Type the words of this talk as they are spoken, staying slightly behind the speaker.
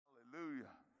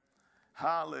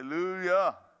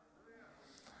Hallelujah.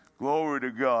 Glory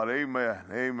to God. Amen.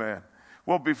 Amen.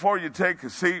 Well, before you take a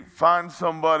seat, find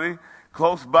somebody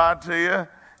close by to you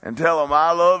and tell them,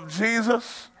 I love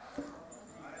Jesus.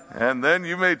 And then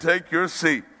you may take your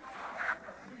seat.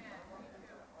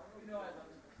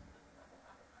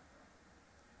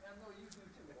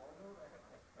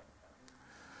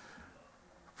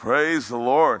 Praise the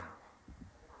Lord.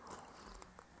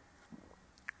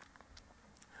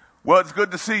 Well, it's good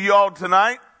to see you all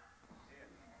tonight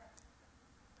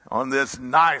on this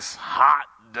nice hot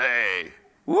day.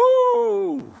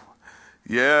 Woo!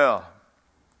 Yeah.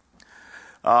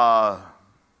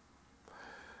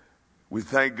 We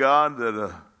thank God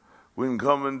that we can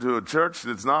come into a church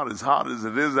that's not as hot as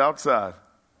it is outside.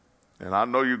 And I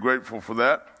know you're grateful for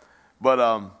that.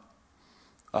 But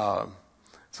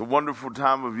it's a wonderful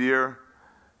time of year.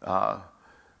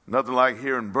 Nothing like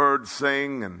hearing birds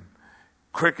sing and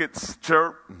crickets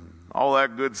chirp and all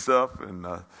that good stuff. And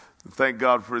thank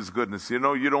God for his goodness. You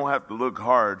know, you don't have to look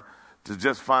hard to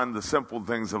just find the simple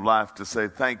things of life to say,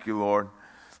 thank you, Lord.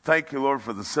 Thank you, Lord,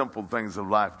 for the simple things of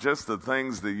life. Just the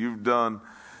things that you've done,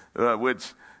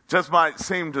 which just might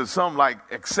seem to some like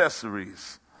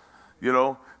accessories. You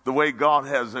know, the way God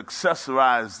has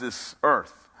accessorized this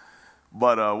earth.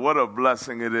 But what a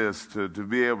blessing it is to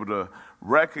be able to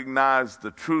recognize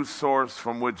the true source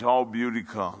from which all beauty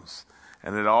comes.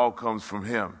 And it all comes from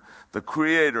him. The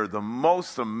creator, the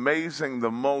most amazing, the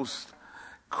most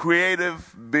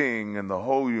creative being in the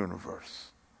whole universe.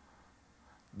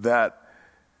 That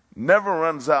never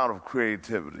runs out of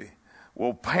creativity.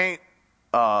 Will paint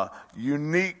a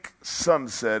unique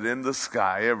sunset in the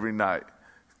sky every night.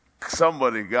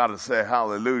 Somebody got to say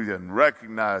hallelujah and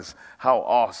recognize how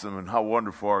awesome and how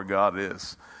wonderful our God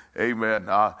is. Amen.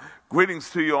 Greetings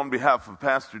to you on behalf of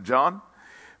Pastor John.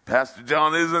 Pastor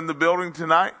John is in the building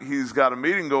tonight. He's got a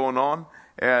meeting going on,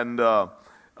 and it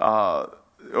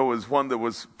was one that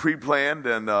was pre-planned,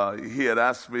 and he had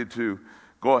asked me to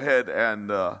go ahead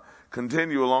and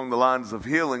continue along the lines of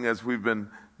healing as we've been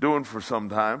doing for some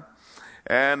time.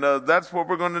 And that's what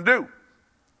we're going to do.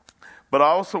 But I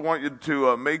also want you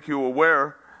to make you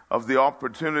aware of the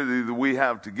opportunity that we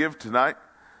have to give tonight.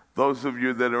 Those of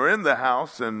you that are in the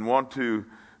house and want to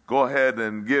go ahead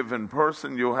and give in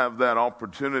person, you'll have that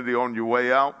opportunity on your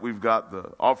way out. We've got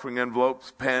the offering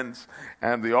envelopes, pens,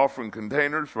 and the offering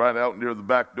containers right out near the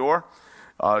back door.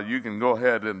 You can go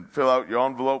ahead and fill out your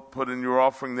envelope, put in your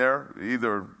offering there,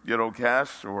 either,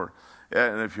 cash or,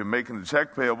 and if you're making a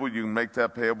check payable, you can make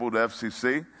that payable to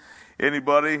FCC.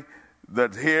 Anybody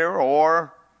that's here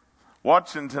or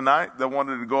watching tonight that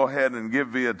wanted to go ahead and give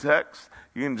via text,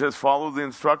 you can just follow the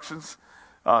instructions,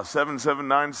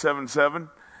 77977.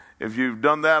 If you've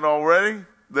done that already,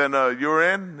 then you're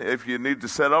in. If you need to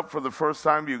set up for the first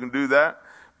time, you can do that.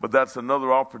 But that's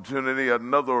another opportunity,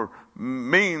 another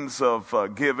means of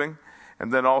giving.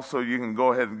 And then also you can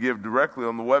go ahead and give directly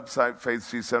on the website,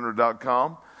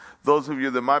 faithccenter.com. Those of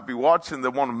you that might be watching that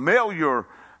want to mail your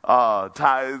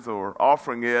tithe or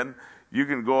offering in, you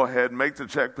can go ahead and make the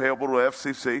check payable to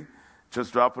FCC.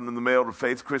 Just drop it in the mail to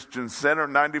Faith Christian Center,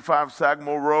 95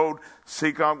 Sagamore Road,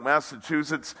 Seekonk,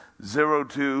 Massachusetts,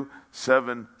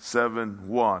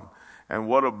 02771. And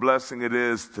what a blessing it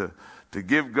is to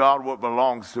give God what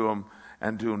belongs to him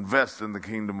and to invest in the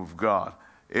kingdom of God.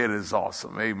 It is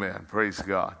awesome. Amen. Praise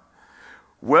God.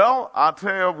 Well, I'll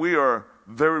tell you, we are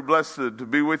very blessed to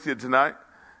be with you tonight.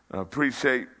 I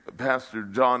appreciate Pastor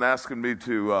John asking me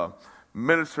to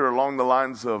minister along the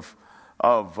lines of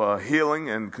healing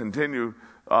and continue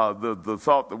the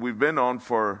thought that we've been on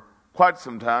for quite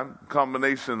some time, a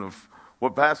combination of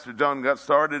what Pastor John got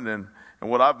started and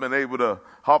what I've been able to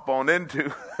hop on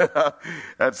into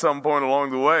at some point along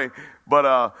the way. But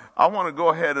I want to go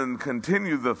ahead and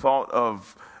continue the thought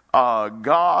of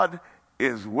God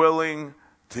is willing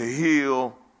to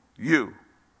heal you.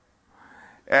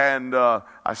 And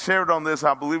I shared on this,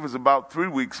 I believe it was about 3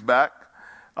 weeks back.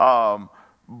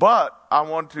 But I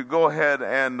want to go ahead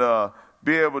and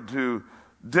be able to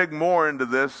dig more into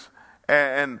this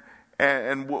and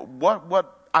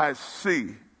what I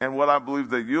see and what I believe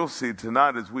that you'll see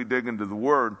tonight as we dig into the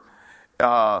Word.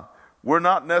 We're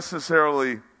not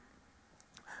necessarily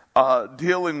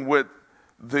dealing with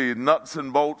the nuts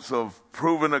and bolts of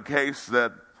proving a case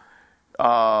that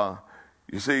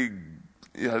you see.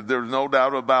 There's no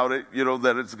doubt about it,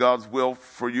 that it's God's will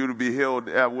for you to be healed.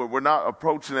 We're not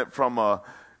approaching it from a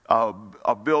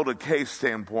build a case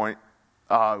standpoint.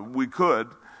 We could,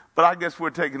 but I guess we're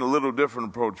taking a little different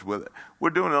approach with it. We're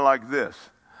doing it like this,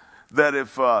 that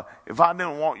if I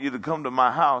didn't want you to come to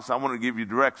my house, I want to give you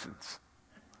directions.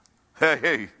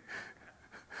 Hey.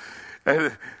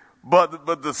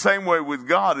 But the same way with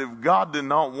God, if God did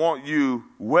not want you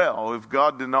well, if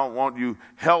God did not want you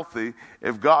healthy,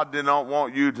 if God did not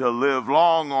want you to live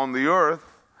long on the earth,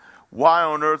 why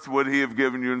on earth would he have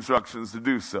given you instructions to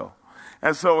do so?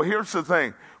 And so here's the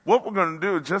thing. What we're going to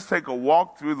do is just take a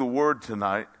walk through the Word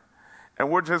tonight, and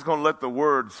we're just going to let the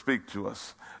Word speak to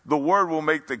us. The Word will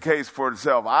make the case for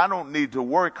itself. I don't need to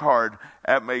work hard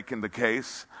at making the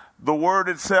case. The Word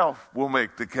itself will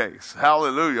make the case.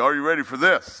 Hallelujah. Are you ready for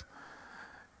this?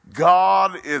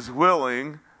 God is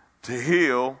willing to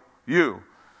heal you.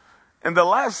 And the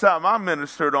last time I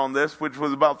ministered on this, which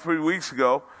was about 3 weeks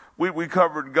ago, we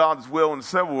covered God's will in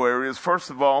several areas. First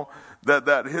of all,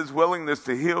 that his willingness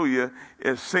to heal you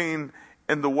is seen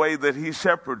in the way that he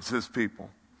shepherds his people.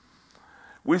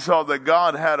 We saw that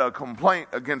God had a complaint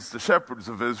against the shepherds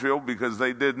of Israel because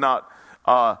they did not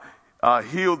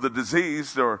heal the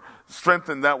diseased or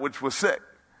strengthen that which was sick.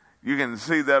 You can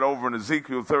see that over in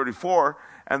Ezekiel 34.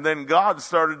 And then God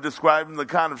started describing the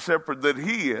kind of shepherd that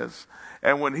he is.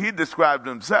 And when he described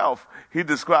himself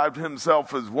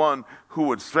as one who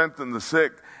would strengthen the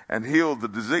sick and heal the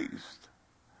diseased.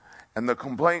 And the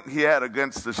complaint he had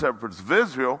against the shepherds of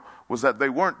Israel was that they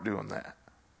weren't doing that.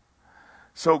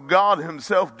 So God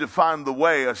himself defined the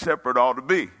way a shepherd ought to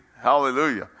be.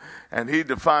 Hallelujah. And he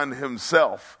defined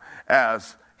himself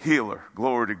as healer.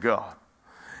 Glory to God.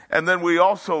 And then we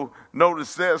also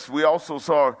noticed this. We also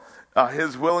saw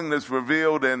his willingness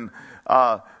revealed in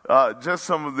just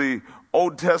some of the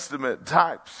Old Testament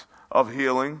types of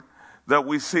healing that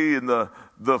we see in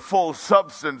the full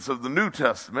substance of the New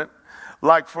Testament.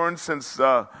 Like, for instance,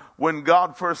 when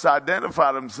God first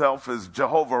identified himself as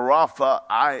Jehovah Rapha,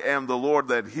 I am the Lord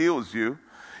that heals you,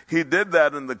 he did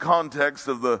that in the context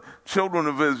of the children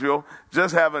of Israel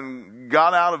just having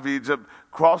got out of Egypt,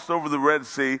 crossed over the Red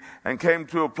Sea, and came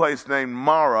to a place named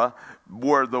Marah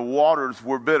where the waters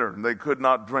were bitter and they could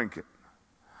not drink it.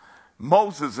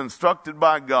 Moses, instructed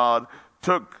by God,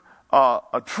 took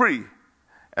a tree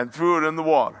and threw it in the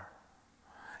water.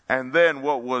 And then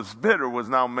what was bitter was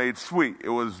now made sweet. It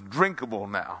was drinkable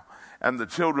now. And the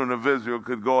children of Israel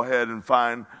could go ahead and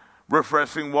find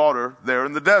refreshing water there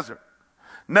in the desert.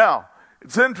 Now,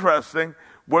 it's interesting.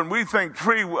 When we think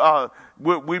tree,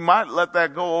 we might let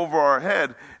that go over our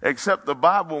head, except the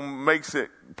Bible makes it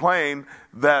plain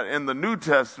that in the New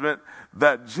Testament,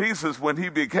 that Jesus, when he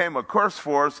became a curse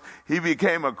for us, he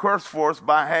became a curse for us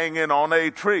by hanging on a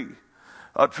tree.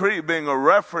 A tree being a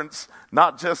reference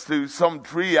not just to some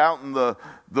tree out in the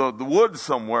woods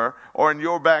somewhere or in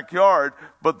your backyard,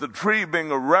 but the tree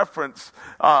being a reference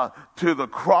to the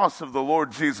cross of the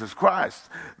Lord Jesus Christ.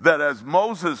 That as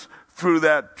Moses threw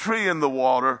that tree in the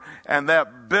water and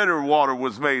that bitter water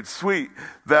was made sweet,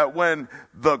 that when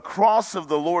the cross of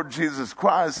the Lord Jesus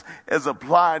Christ is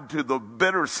applied to the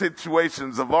bitter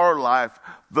situations of our life,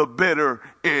 the bitter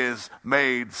is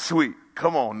made sweet.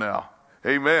 Come on now.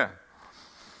 Amen.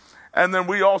 And then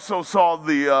we also saw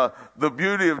the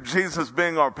beauty of Jesus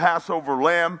being our Passover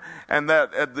lamb, and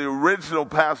that at the original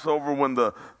Passover, when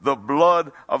the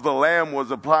blood of the lamb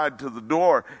was applied to the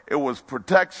door, it was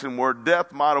protection where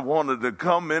death might have wanted to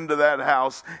come into that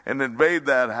house and invade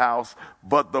that house.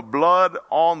 But the blood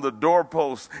on the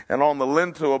doorpost and on the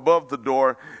lintel above the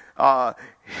door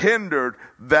hindered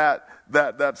that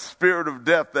spirit of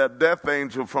death, that death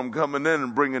angel, from coming in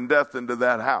and bringing death into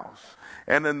that house.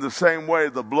 And in the same way,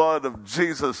 the blood of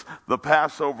Jesus, the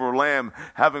Passover lamb,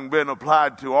 having been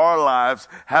applied to our lives,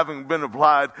 having been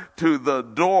applied to the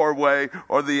doorway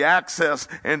or the access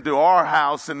into our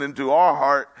house and into our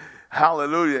heart,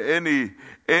 hallelujah,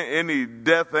 any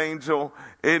death angel,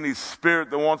 any spirit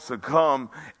that wants to come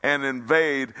and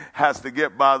invade has to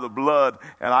get by the blood.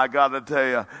 And I got to tell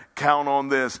you, count on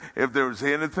this. If there's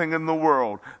anything in the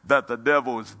world that the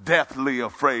devil is deathly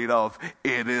afraid of,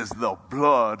 it is the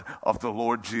blood of the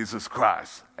Lord Jesus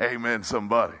Christ. Amen,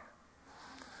 somebody.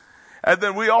 And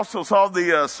then we also saw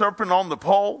the serpent on the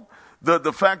pole.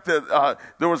 The fact that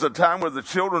there was a time where the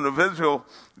children of Israel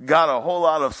got a whole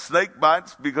lot of snake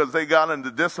bites because they got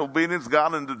into disobedience,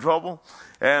 got into trouble,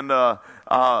 and so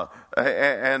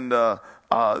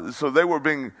they were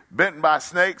being bitten by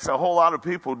snakes, a whole lot of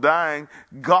people dying.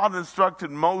 God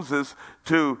instructed Moses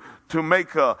to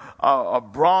make a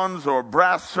bronze or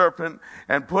brass serpent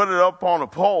and put it up on a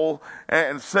pole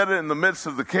and set it in the midst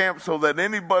of the camp so that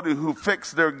anybody who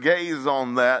fixed their gaze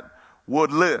on that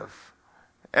would live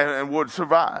and would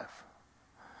survive.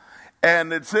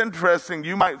 And it's interesting,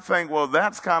 you might think, well,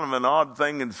 that's kind of an odd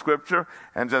thing in Scripture,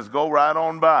 and just go right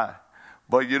on by.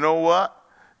 But you know what?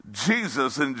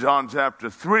 Jesus in John chapter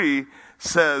 3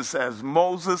 says, as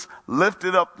Moses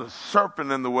lifted up the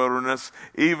serpent in the wilderness,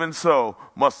 even so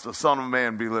must the Son of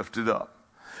Man be lifted up.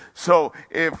 So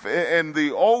if in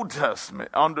the Old Testament,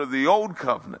 under the Old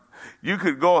Covenant, you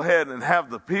could go ahead and have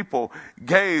the people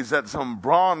gaze at some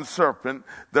bronze serpent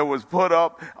that was put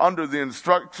up under the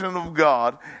instruction of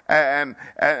God, and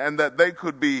that they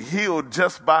could be healed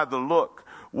just by the look.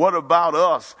 What about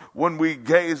us when we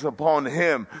gaze upon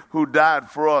him who died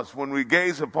for us, when we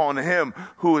gaze upon him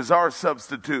who is our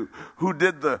substitute, who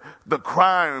did the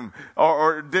crime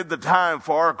or did the time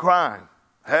for our crime?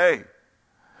 Hey,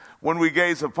 when we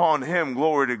gaze upon him,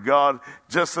 glory to God,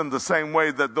 just in the same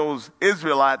way that those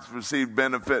Israelites received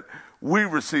benefit, we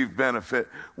receive benefit.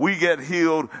 We get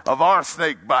healed of our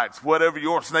snake bites, whatever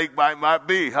your snake bite might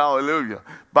be, hallelujah,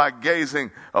 by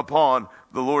gazing upon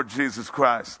the Lord Jesus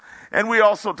Christ. And we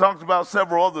also talked about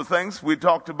several other things. We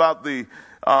talked about the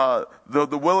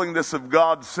willingness of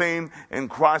God seen in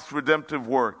Christ's redemptive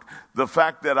work. The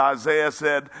fact that Isaiah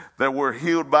said that we're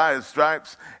healed by his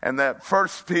stripes, and that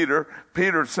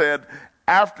Peter said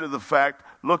after the fact,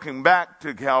 looking back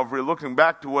to Calvary, looking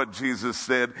back to what Jesus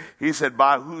said, he said,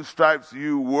 by whose stripes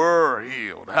you were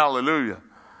healed. Hallelujah.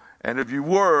 And if you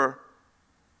were,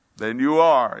 then you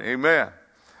are. Amen.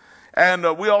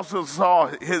 And we also saw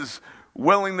his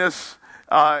willingness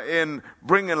in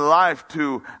bringing life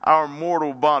to our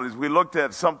mortal bodies. We looked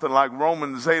at something like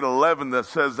Romans 8:11 that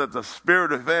says that the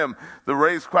Spirit of him that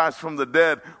raised Christ from the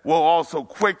dead will also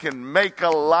quicken, make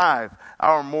alive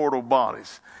our mortal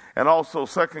bodies. And also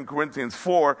 2 Corinthians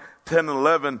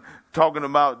 4:10-11, talking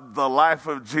about the life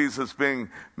of Jesus being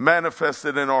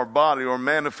manifested in our body, or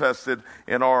manifested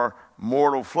in our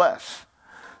mortal flesh.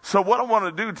 So what I want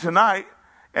to do tonight,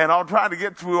 and I'll try to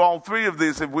get through all three of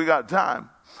these if we got time,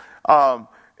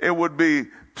 it would be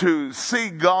to see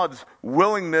God's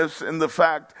willingness in the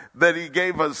fact that he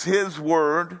gave us his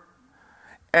word,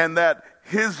 and that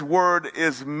his word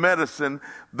is medicine,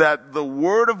 that the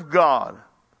word of God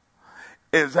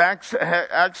is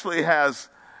actually has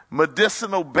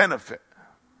medicinal benefit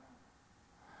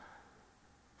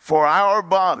for our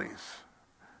bodies.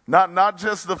 Not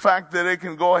just the fact that it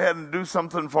can go ahead and do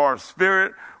something for our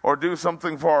spirit or do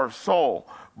something for our soul,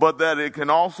 but that it can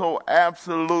also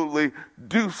absolutely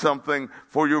do something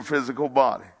for your physical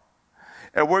body.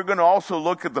 And we're going to also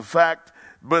look at the fact,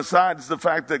 besides the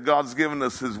fact that God's given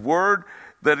us his word,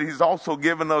 that he's also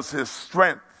given us his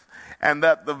strength. And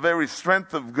that the very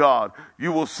strength of God,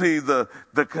 you will see the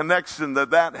connection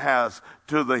that has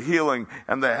to the healing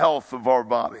and the health of our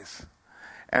bodies.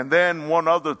 And then one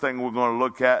other thing we're going to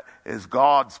look at is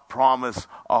God's promise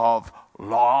of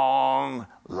long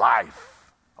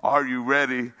life. Are you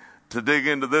ready to dig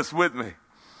into this with me?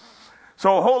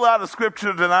 So a whole lot of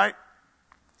scripture tonight.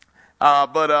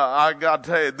 But I got to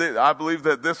tell you, I believe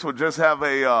that this will just have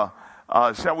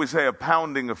shall we say, a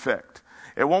pounding effect.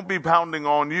 It won't be pounding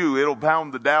on you. It'll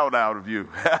pound the doubt out of you.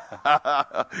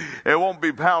 It won't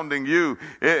be pounding you.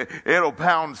 It'll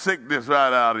pound sickness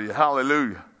right out of you.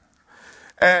 Hallelujah.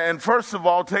 And first of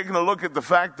all, taking a look at the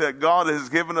fact that God has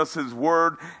given us his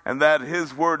word, and that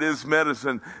his word is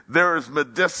medicine. There is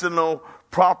medicinal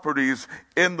properties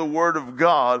in the word of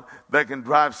God that can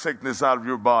drive sickness out of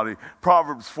your body.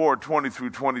 Proverbs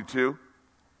 4:20-22.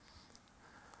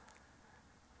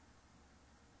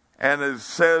 And it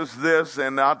says this,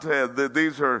 and I'll tell you that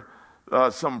these are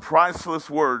some priceless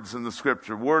words in the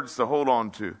scripture, words to hold on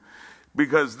to.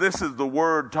 Because this is the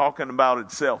word talking about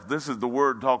itself. This is the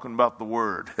word talking about the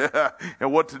word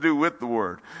and what to do with the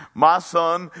word. My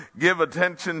son, give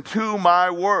attention to my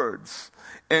words.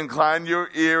 Incline your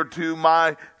ear to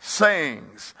my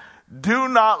sayings. Do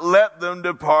not let them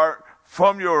depart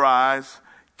from your eyes.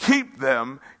 Keep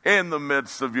them in the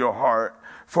midst of your heart.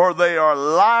 For they are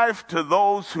life to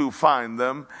those who find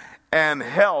them, and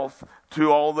health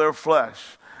to all their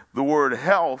flesh. The word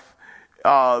health,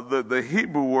 the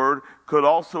Hebrew word, could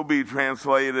also be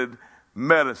translated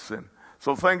medicine.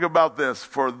 So think about this.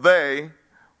 For they,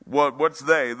 what's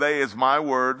they? They is my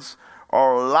words,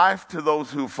 are life to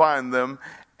those who find them,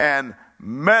 and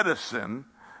medicine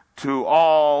to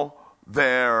all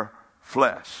their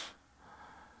flesh.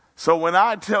 So when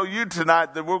I tell you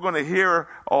tonight that we're going to hear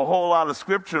a whole lot of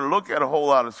scripture, look at a whole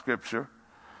lot of scripture,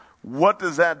 what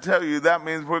does that tell you? That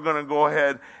means we're going to go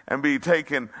ahead and be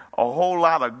taking a whole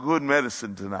lot of good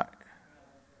medicine tonight.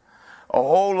 A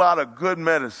whole lot of good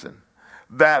medicine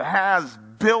that has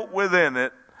built within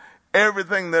it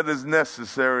everything that is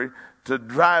necessary to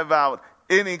drive out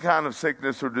any kind of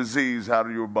sickness or disease out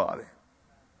of your body.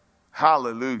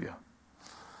 Hallelujah.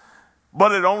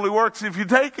 But it only works if you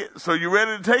take it. So you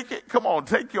ready to take it? Come on,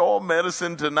 take your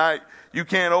medicine tonight. You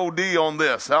can't OD on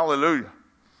this. Hallelujah.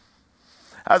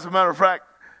 As a matter of fact,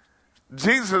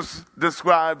 Jesus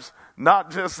describes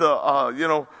not just a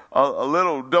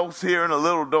little dose here and a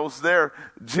little dose there.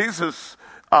 Jesus,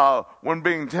 when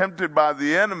being tempted by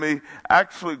the enemy,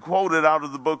 actually quoted out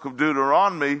of the book of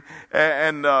Deuteronomy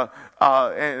and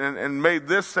made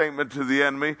this statement to the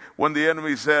enemy when the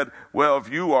enemy said, well, if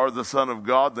you are the Son of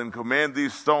God, then command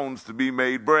these stones to be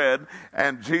made bread.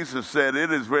 And Jesus said,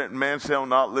 it is written, man shall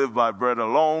not live by bread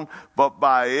alone, but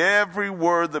by every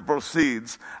word that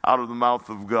proceeds out of the mouth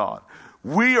of God.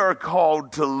 We are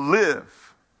called to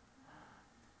live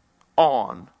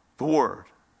on the word.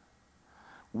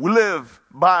 We live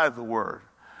by the word.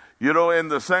 You know, in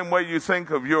the same way you think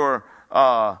of your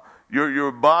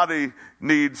body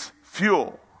needs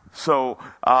fuel. So,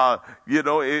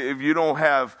 if you don't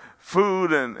have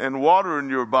food and water in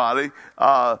your body,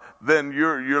 then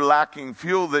you're lacking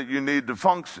fuel that you need to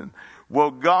function. Well,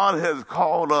 God has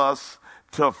called us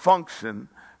to function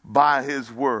by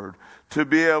his word, to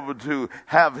be able to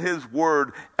have his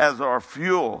word as our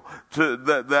fuel,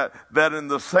 that in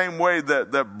the same way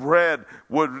that bread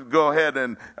would go ahead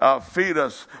and feed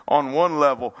us on one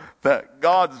level, that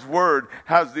God's word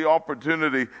has the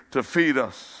opportunity to feed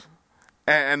us,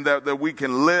 and that we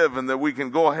can live, and that we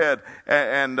can go ahead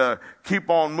and keep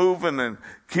on moving and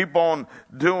keep on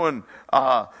doing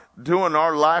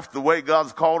our life the way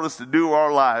God's called us to do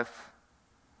our life.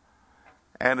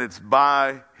 And it's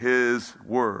by his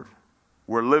word.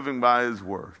 We're living by his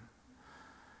word.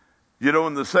 You know,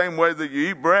 in the same way that you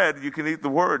eat bread, you can eat the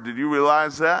word. Did you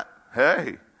realize that?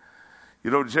 Hey,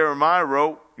 Jeremiah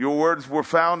wrote, your words were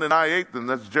found and I ate them.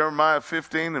 That's Jeremiah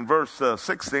 15 and verse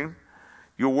 16.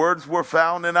 Your words were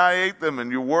found and I ate them,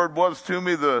 and your word was to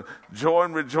me the joy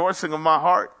and rejoicing of my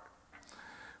heart.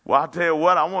 Well, I'll tell you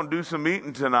what, I want to do some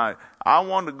eating tonight. I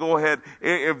want to go ahead.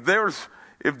 If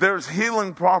there's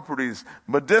healing properties,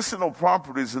 medicinal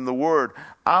properties in the word,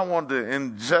 I want to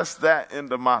ingest that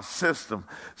into my system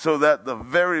so that the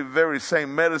very, very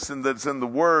same medicine that's in the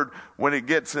word, when it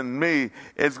gets in me,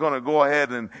 it's going to go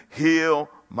ahead and heal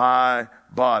my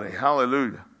body.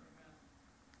 Hallelujah.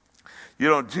 You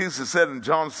know, Jesus said in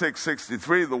John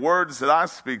 6:63, the words that I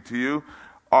speak to you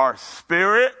are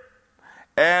spirit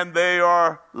and they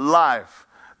are life.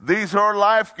 These are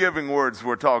life-giving words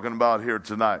we're talking about here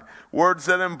tonight. Words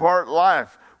that impart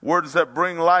life. Words that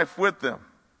bring life with them.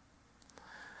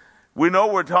 We know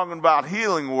we're talking about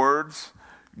healing words.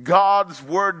 God's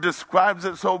word describes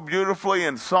it so beautifully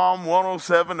in Psalm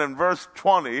 107 and verse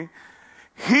 20.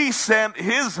 He sent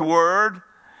his word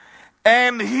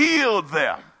and healed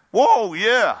them. Whoa,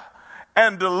 yeah.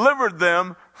 And delivered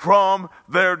them from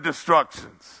their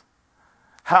destructions.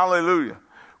 Hallelujah.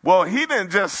 Well, he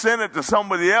didn't just send it to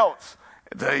somebody else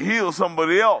to heal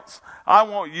somebody else. I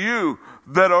want you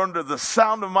that are under the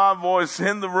sound of my voice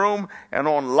in the room and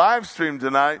on live stream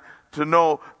tonight to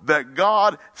know that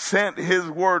God sent his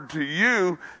word to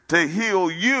you to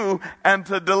heal you and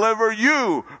to deliver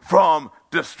you from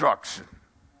destruction.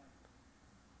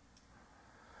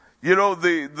 You know,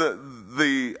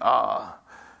 the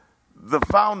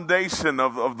foundation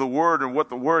of the word and what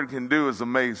the word can do is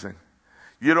amazing.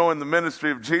 You know, in the ministry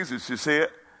of Jesus, you see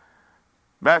it.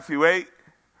 Matthew 8,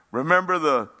 remember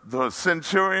the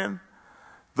centurion,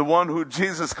 the one who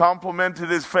Jesus complimented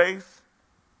his faith?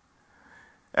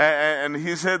 And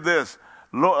he said this,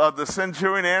 the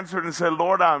centurion answered and said,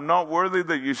 Lord, I am not worthy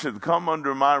that you should come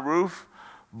under my roof,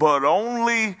 but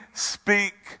only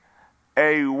speak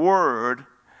a word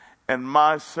and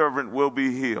my servant will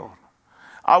be healed.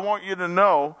 I want you to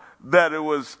know that it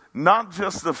was not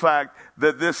just the fact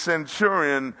that this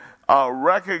centurion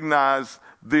recognized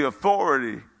the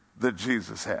authority that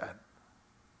Jesus had,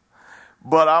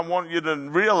 but I want you to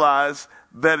realize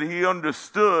that he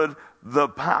understood the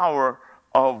power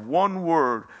of one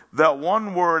word, that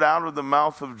one word out of the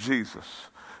mouth of Jesus,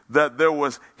 that there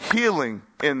was healing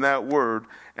in that word,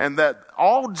 and that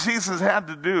all Jesus had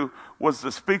to do was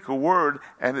to speak a word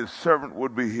and his servant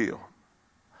would be healed.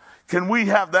 Can we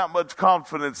have that much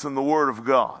confidence in the word of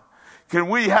God? Can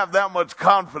we have that much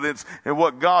confidence in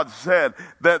what God said,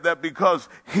 that because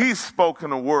he's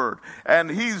spoken a word and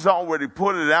he's already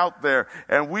put it out there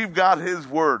and we've got his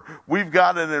word, we've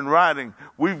got it in writing,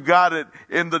 we've got it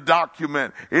in the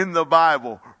document, in the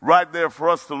Bible, right there for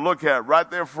us to look at, right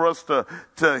there for us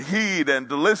to heed and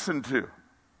to listen to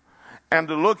and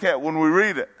to look at when we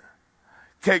read it.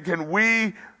 Can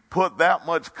we put that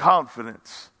much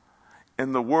confidence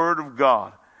in the word of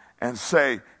God and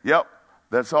say, yep,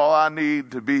 that's all I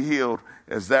need to be healed,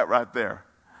 is that right there.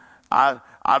 I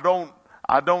don't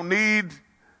I don't need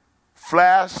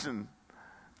flash, and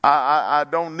I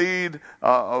don't need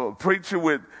a preacher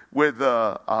with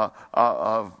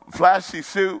a flashy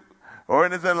suit or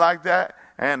anything like that.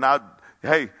 And I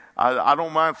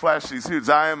don't mind flashy suits.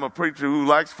 I am a preacher who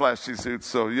likes flashy suits,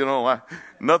 so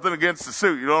nothing against the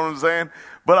suit. You know what I'm saying?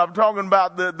 But I'm talking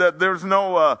about that there's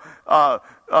no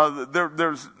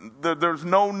there's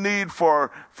no need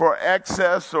for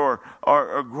excess or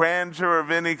grandeur of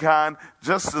any kind.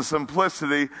 Just the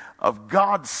simplicity of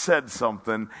God said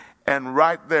something, and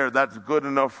right there, that's good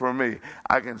enough for me.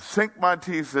 I can sink my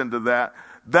teeth into that.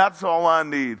 That's all I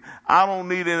need. I don't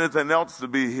need anything else to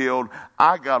be healed.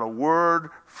 I got a word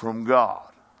from God.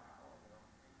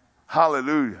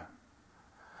 Hallelujah.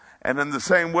 And in the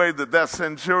same way that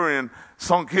centurion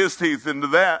sunk his teeth into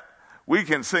that, we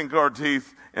can sink our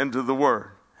teeth into the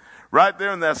word. Right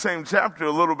there in that same chapter,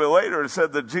 a little bit later, it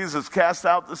said that Jesus cast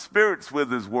out the spirits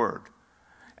with his word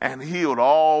and healed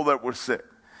all that were sick.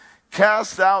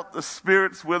 Cast out the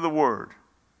spirits with the word.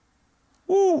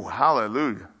 Ooh,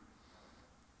 hallelujah.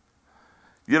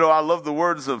 I love the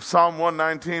words of Psalm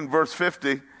 119, verse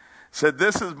 50. Said,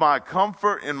 "This is my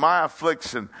comfort in my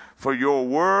affliction, for your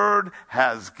word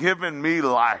has given me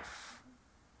life."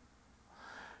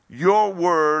 Your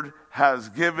word has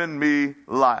given me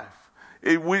life.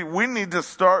 We need to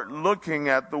start looking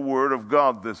at the word of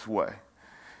God this way.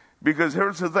 Because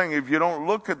here's the thing, if you don't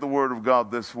look at the word of God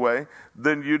this way,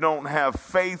 then you don't have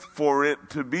faith for it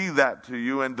to be that to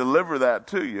you and deliver that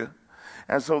to you.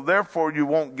 And so therefore you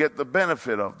won't get the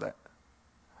benefit of that.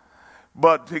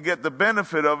 But to get the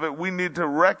benefit of it, we need to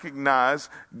recognize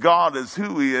God as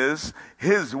who he is,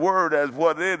 his word as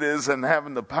what it is, and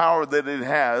having the power that it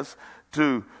has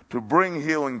to bring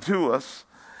healing to us,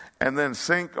 and then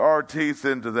sink our teeth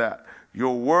into that.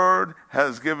 Your word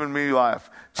has given me life.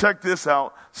 Check this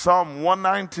out. Psalm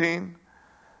 119,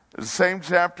 the same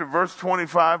chapter, verse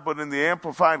 25, but in the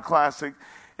Amplified Classic,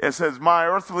 it says, "My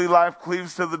earthly life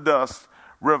cleaves to the dust.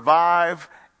 Revive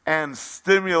and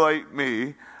stimulate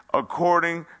me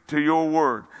according to your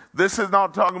word." This is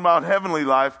not talking about heavenly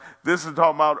life. This is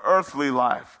talking about earthly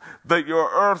life. That your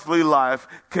earthly life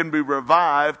can be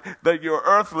revived. That your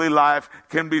earthly life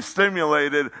can be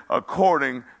stimulated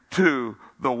according to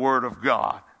the word of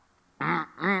God.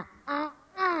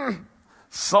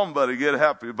 Somebody get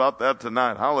happy about that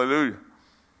tonight. Hallelujah.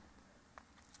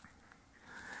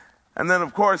 And then,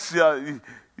 of course, I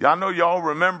know y'all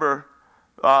remember,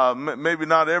 maybe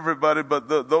not everybody, but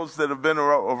those that have been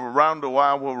around a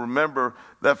while will remember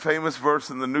that famous verse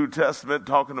in the New Testament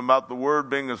talking about the word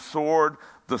being a sword,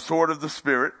 the sword of the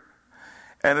Spirit.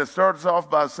 And it starts off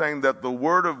by saying that the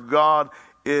word of God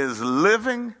is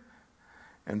living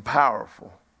and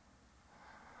powerful.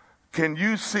 Can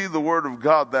you see the word of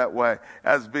God that way,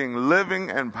 as being living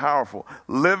and powerful?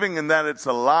 Living in that it's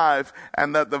alive,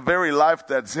 and that the very life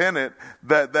that's in it,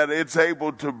 that it's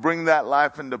able to bring that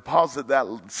life and deposit that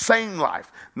same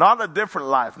life. Not a different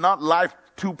life, not life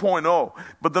 2.0,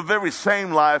 but the very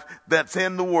same life that's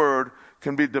in the word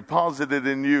can be deposited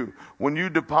in you. When you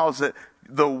deposit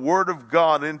the word of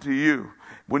God into you,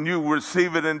 when you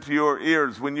receive it into your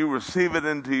ears, when you receive it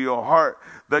into your heart,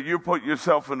 that you put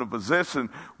yourself in a position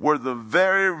where the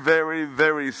very, very,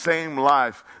 very same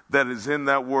life that is in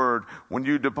that word, when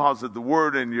you deposit the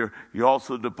word in you, you're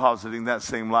also depositing that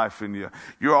same life in you.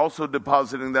 You're also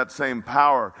depositing that same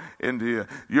power into you.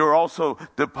 You're also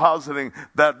depositing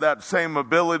that same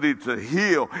ability to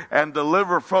heal and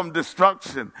deliver from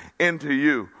destruction into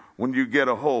you when you get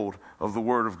a hold of the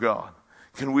word of God.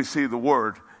 Can we see the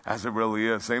word as it really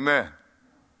is? Amen.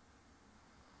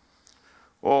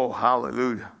 Oh,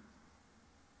 hallelujah.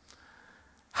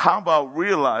 How about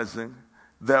realizing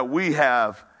that we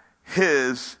have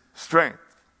his strength?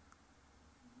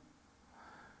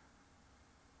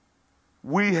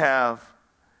 We have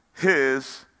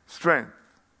his strength.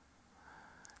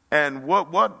 And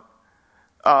what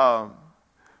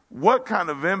kind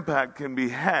of impact can be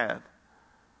had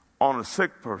on a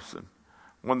sick person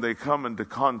when they come into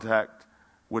contact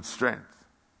with strength?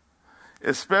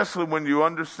 Especially when you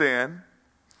understand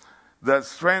that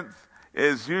strength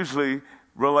is usually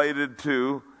related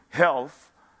to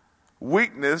health.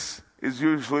 Weakness is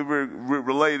usually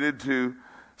related to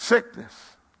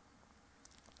sickness.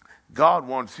 God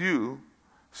wants you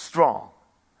strong.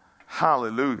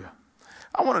 Hallelujah.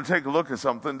 I want to take a look at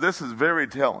something. This is very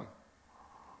telling.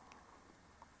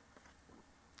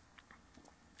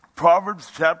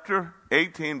 Proverbs chapter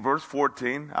 18, verse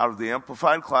 14, out of the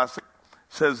Amplified Classic,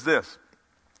 says this: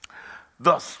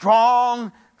 "The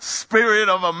strong spirit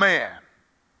of a man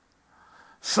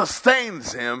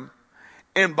sustains him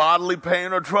in bodily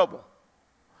pain or trouble,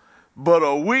 but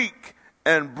a weak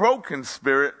and broken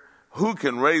spirit, who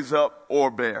can raise up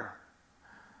or bear?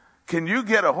 Can you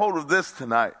get a hold of this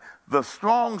tonight? The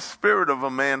strong spirit of a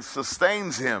man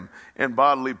sustains him in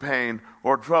bodily pain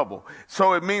or trouble.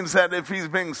 So it means that if he's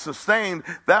being sustained,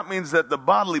 that means that the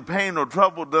bodily pain or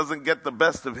trouble doesn't get the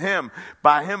best of him.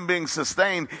 By him being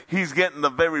sustained, he's getting the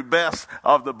very best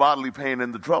of the bodily pain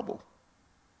and the trouble.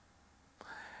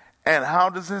 And how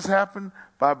does this happen?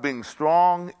 By being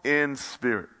strong in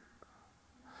spirit.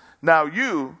 Now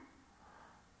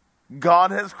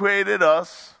God has created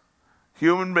us,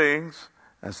 human beings,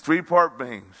 as three-part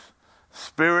beings: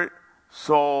 spirit,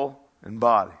 soul, and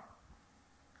body.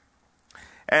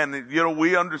 And,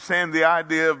 we understand the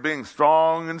idea of being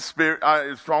strong in spirit,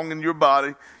 strong in your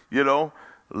body,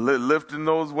 lifting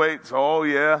those weights. Oh,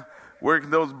 yeah. Working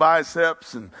those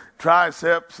biceps and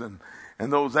triceps and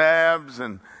those abs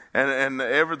and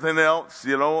everything else,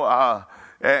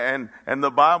 and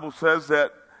the Bible says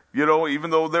that, even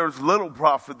though there's little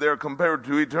profit there compared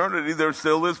to eternity, there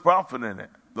still is profit in it.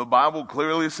 The Bible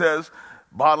clearly says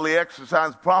bodily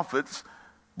exercise profits,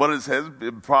 but it says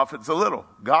it profits a little.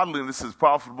 Godliness is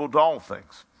profitable to all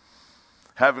things,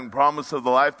 having promise of the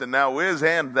life that now is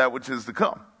and that which is to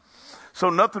come. So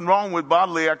nothing wrong with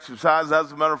bodily exercise.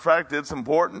 As a matter of fact, it's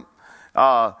important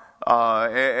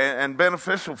and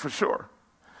beneficial for sure.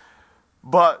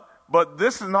 But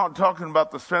this is not talking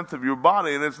about the strength of your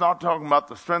body, and it's not talking about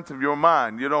the strength of your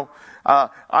mind.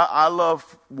 I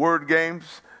love word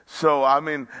games. So,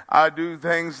 I do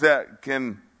things that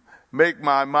can make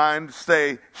my mind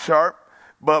stay sharp,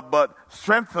 but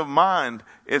strength of mind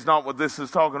is not what this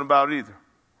is talking about either.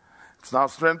 It's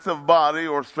not strength of body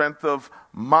or strength of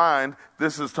mind.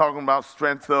 This is talking about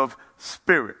strength of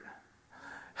spirit.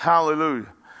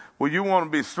 Hallelujah. Well, you want to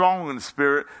be strong in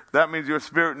spirit. That means your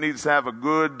spirit needs to have a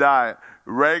good diet,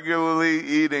 regularly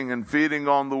eating and feeding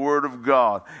on the Word of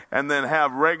God, and then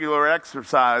have regular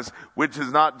exercise, which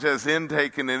is not just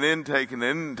intaking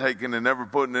and never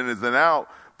putting anything out,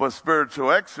 but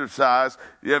spiritual exercise.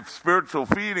 If spiritual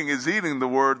feeding is eating the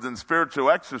Word, then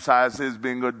spiritual exercise is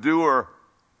being a doer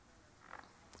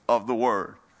of the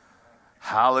Word.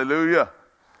 Hallelujah.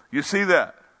 You see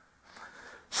that?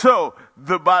 So,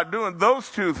 by doing those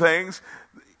two things,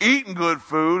 eating good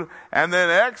food and then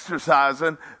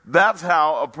exercising, that's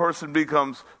how a person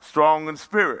becomes strong in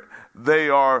spirit. They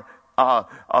are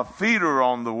a feeder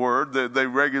on the Word. They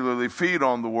regularly feed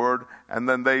on the Word, and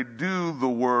then they do the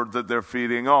Word that they're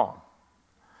feeding on.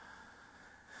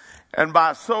 And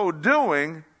by so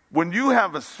doing, when you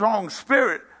have a strong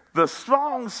spirit, the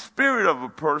strong spirit of a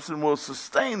person will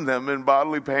sustain them in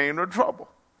bodily pain or trouble.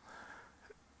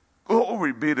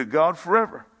 Glory be to God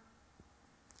forever.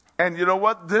 And you know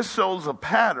what? This shows a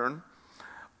pattern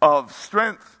of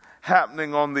strength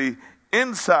happening on the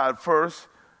inside first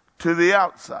to the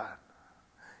outside.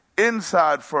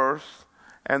 Inside first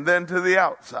and then to the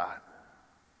outside.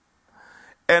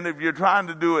 And if you're trying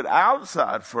to do it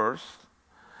outside first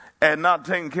and not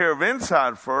taking care of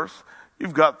inside first,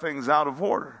 you've got things out of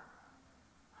order.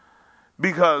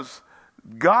 Because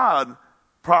God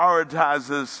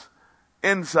prioritizes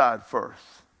inside first.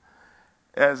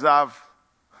 As I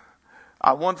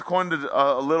once coined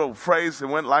a little phrase that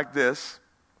went like this: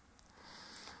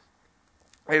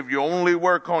 if you only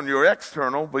work on your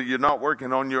external, but you're not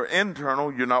working on your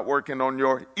internal, you're not working on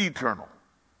your eternal.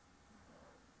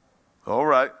 All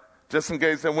right, just in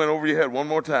case that went over your head one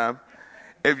more time.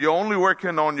 If you're only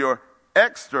working on your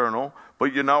external,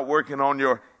 but you're not working on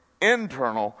your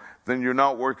internal, then you're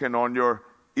not working on your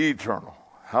eternal.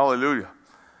 Hallelujah.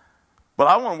 But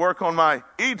I want to work on my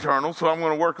eternal, so I'm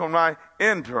going to work on my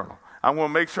internal. I'm going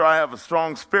to make sure I have a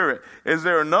strong spirit. Is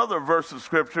there another verse of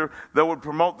Scripture that would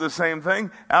promote the same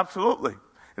thing? Absolutely.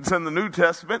 It's in the New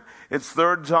Testament. It's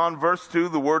 3 John verse 2,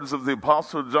 the words of the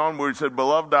Apostle John, where he said,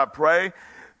 "Beloved, I pray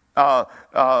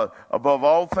above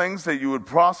all things that you would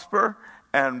prosper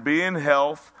and be in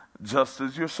health just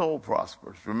as your soul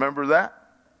prospers." Remember that?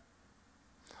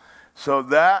 So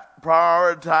that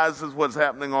prioritizes what's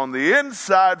happening on the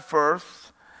inside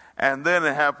first, and then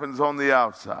it happens on the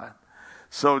outside.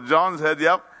 So John said,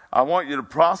 yep, I want you to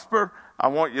prosper, I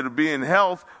want you to be in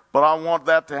health, but I want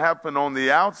that to happen on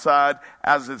the outside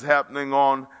as it's happening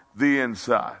on the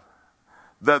inside.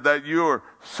 That your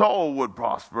soul would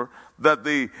prosper, that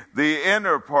the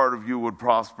inner part of you would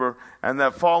prosper, and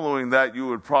that following that you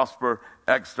would prosper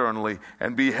externally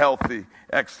and be healthy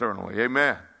externally.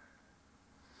 Amen.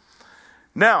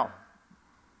 Now,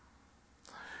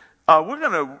 we're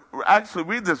going to actually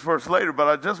read this verse later, but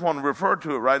I just want to refer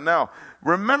to it right now.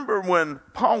 Remember when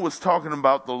Paul was talking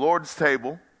about the Lord's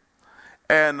table,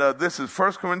 and this is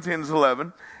 1 Corinthians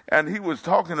 11, and he was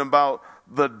talking about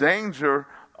the danger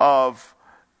of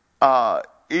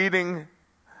eating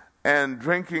and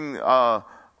drinking of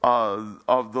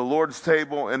the Lord's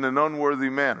table in an unworthy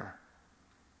manner.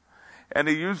 And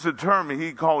he used the term,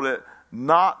 he called it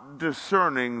not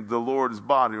discerning the Lord's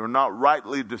body, or not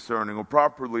rightly discerning or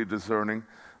properly discerning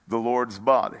the Lord's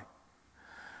body,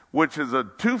 which is a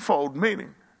twofold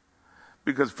meaning.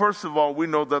 Because first of all, we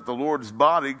know that the Lord's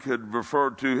body could refer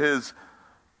to his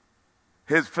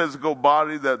physical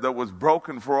body that was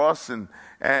broken for us,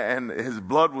 and his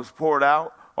blood was poured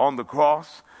out on the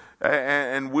cross.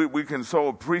 And we can so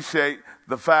appreciate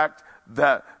the fact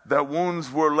that wounds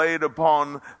were laid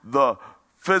upon the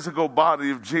physical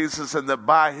body of Jesus, and that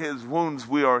by his wounds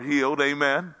we are healed.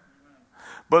 Amen.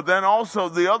 But then also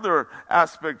the other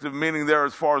aspect of meaning there,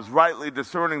 as far as rightly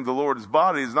discerning the Lord's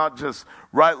body, is not just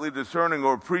rightly discerning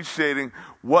or appreciating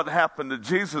what happened to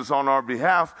Jesus on our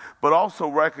behalf, but also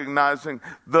recognizing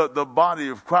the body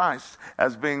of Christ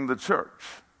as being the church.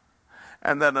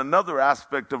 And then another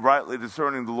aspect of rightly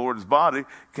discerning the Lord's body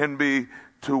can be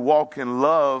to walk in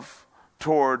love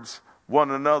towards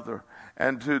one another,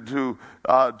 and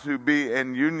to be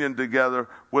in union together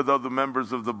with other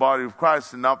members of the body of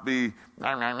Christ, and not be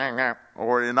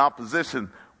or in opposition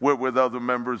with other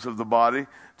members of the body,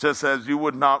 just as you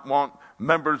would not want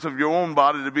members of your own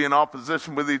body to be in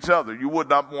opposition with each other. You would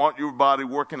not want your body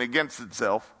working against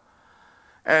itself,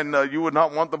 and you would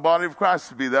not want the body of Christ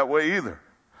to be that way either.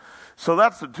 So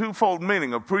that's the twofold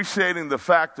meaning, appreciating the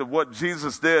fact of what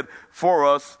Jesus did for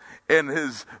us in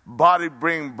his body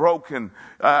being broken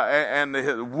and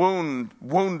his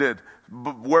wounded,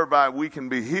 whereby we can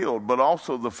be healed, but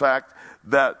also the fact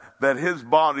that his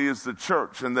body is the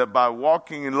church, and that by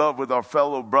walking in love with our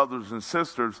fellow brothers and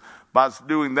sisters, by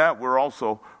doing that, we're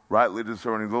also rightly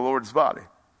discerning the Lord's body.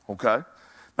 Okay?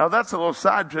 Now that's a little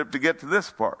side trip to get to this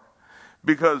part,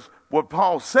 because what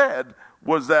Paul said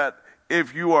was that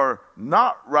if you are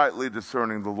not rightly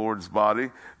discerning the Lord's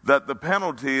body, that the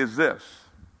penalty is this.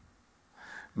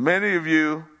 Many of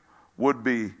you would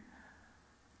be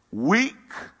weak,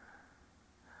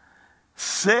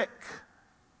 sick,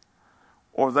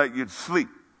 or that you'd sleep,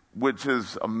 which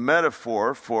is a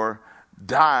metaphor for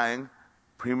dying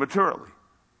prematurely.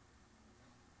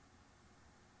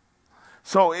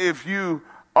 So if you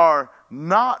are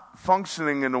not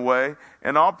functioning in a way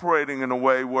and operating in a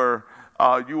way where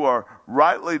you are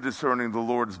rightly discerning the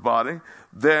Lord's body,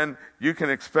 then you can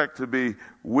expect to be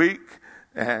weak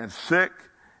and sick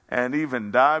and even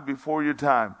die before your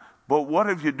time. But what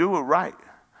if you do it right?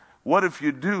 What if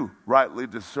you do rightly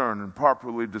discern and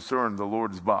properly discern the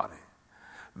Lord's body?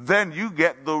 Then you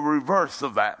get the reverse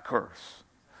of that curse.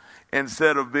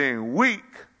 Instead of being weak,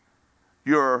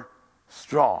 you're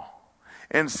strong.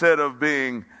 Instead of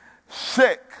being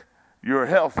sick, you're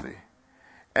healthy.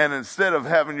 And instead of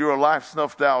having your life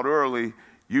snuffed out early,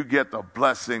 you get the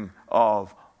blessing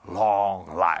of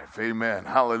long life. Amen.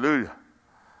 Hallelujah.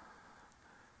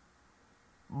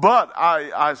 But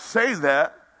I say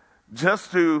that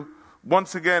just to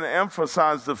once again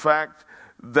emphasize the fact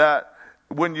that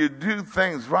when you do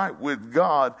things right with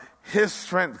God, his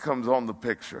strength comes on the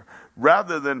picture.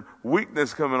 Rather than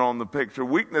weakness coming on the picture,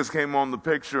 weakness came on the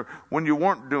picture when you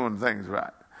weren't doing things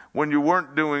right, when you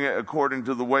weren't doing it according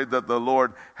to the way that the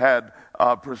Lord had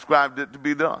prescribed it to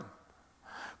be done.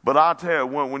 But I'll tell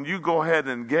you, when you go ahead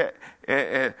and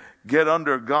get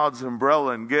under God's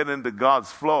umbrella and get into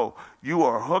God's flow, you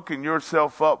are hooking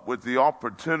yourself up with the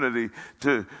opportunity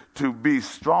to be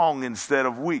strong instead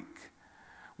of weak.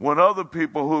 When other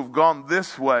people who've gone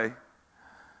this way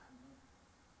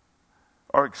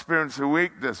are experiencing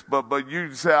weakness, but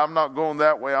you say, I'm not going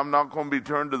that way, I'm not going to be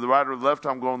turned to the right or the left,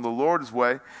 I'm going the Lord's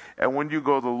way. And when you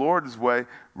go the Lord's way,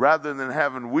 rather than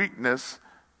having weakness,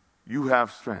 you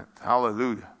have strength.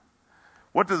 Hallelujah.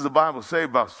 What does the Bible say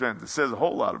about strength? It says a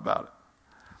whole lot about it.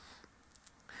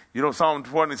 You know Psalm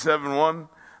 27:1?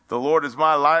 The Lord is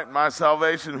my light and my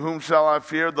salvation. Whom shall I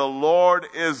fear? The Lord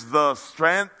is the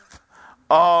strength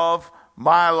of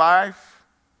my life.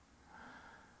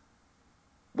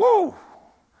 Woo!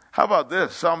 How about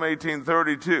this? Psalm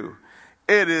 18:32.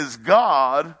 It is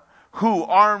God who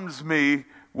arms me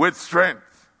with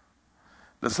strength.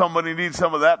 Does somebody need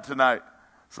some of that tonight?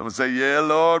 Someone say, yeah,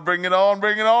 Lord, bring it on,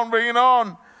 bring it on, bring it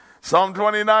on. Psalm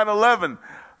 29:11.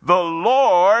 The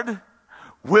Lord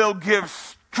will give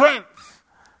strength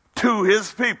to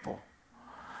his people.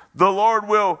 The Lord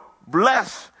will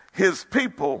bless his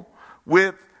people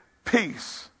with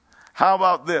peace. How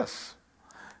about this?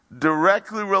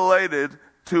 Directly related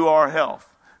to our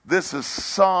health. This is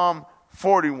Psalm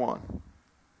 41.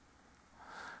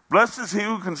 Blessed is he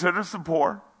who considers the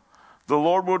poor. The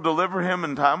Lord will deliver him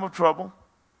in time of trouble.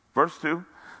 Verse 2.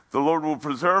 The Lord will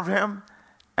preserve him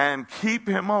and keep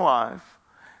him alive,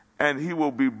 and he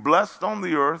will be blessed on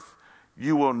the earth.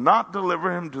 You will not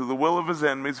deliver him to the will of his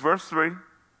enemies. Verse 3,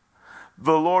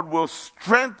 the Lord will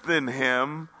strengthen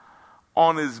him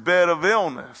on his bed of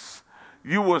illness.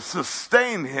 You will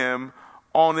sustain him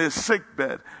on his sick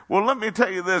bed. Well, let me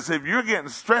tell you this. If you're getting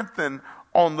strengthened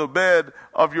on the bed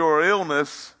of your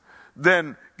illness,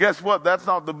 then guess what? That's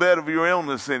not the bed of your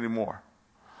illness anymore.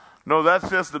 No, that's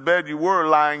just the bed you were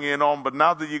lying in on, but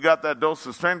now that you got that dose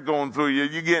of strength going through you,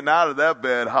 you're getting out of that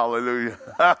bed. Hallelujah.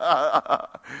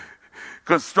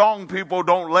 Because strong people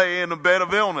don't lay in a bed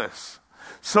of illness.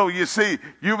 So you see,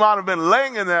 you might have been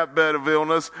laying in that bed of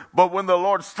illness, but when the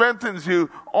Lord strengthens you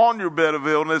on your bed of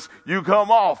illness, you come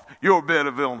off your bed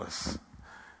of illness.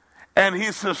 And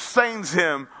he sustains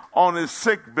him on his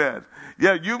sick bed.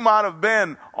 Yeah, you might have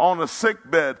been on a sick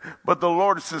bed, but the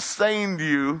Lord sustained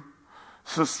you,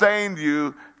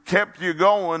 kept you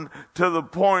going to the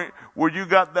point where you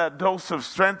got that dose of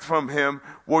strength from him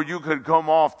where you could come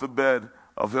off the bed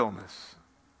of illness.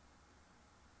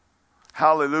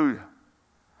 Hallelujah.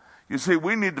 You see,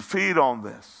 we need to feed on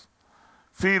this.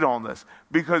 Feed on this.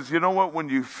 Because you know what? When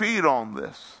you feed on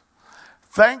this,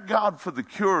 thank God for the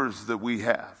cures that we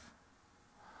have.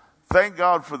 Thank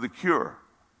God for the cure.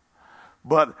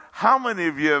 But how many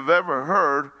of you have ever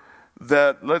heard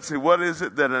that, let's see, what is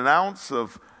it? That an ounce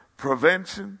of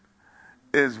prevention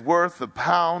is worth a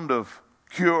pound of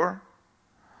cure?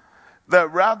 That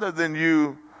rather than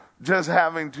you just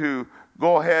having to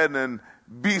go ahead and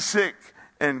be sick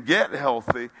and get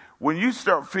healthy, when you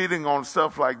start feeding on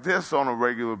stuff like this on a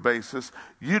regular basis,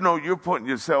 you know you're putting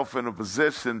yourself in a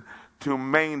position to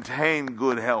maintain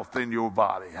good health in your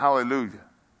body. Hallelujah.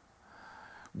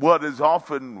 What is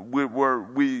often, where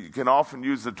we can often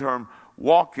use the term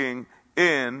walking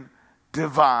in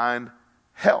divine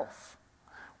health,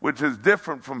 which is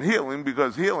different from healing,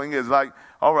 because healing is like,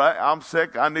 all right, I'm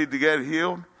sick, I need to get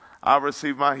healed. I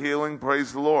receive my healing,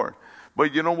 praise the Lord.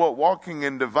 But you know what? Walking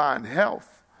in divine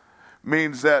health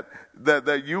means that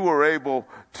you were able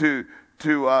to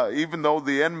even though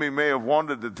the enemy may have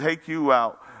wanted to take you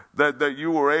out, that you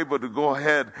were able to go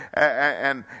ahead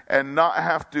and not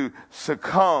have to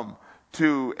succumb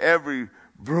to every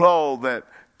blow that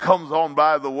comes on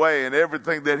by the way and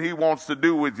everything that he wants to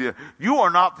do with you. You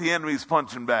are not the enemy's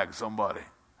punching bag, somebody.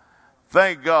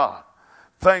 Thank God.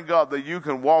 Thank God that you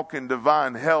can walk in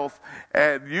divine health,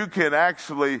 and you can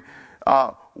actually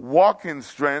walk in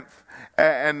strength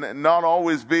and not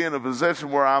always be in a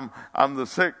position where I'm the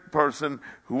sick person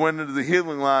who went into the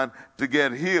healing line to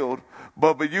get healed.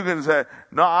 But you can say,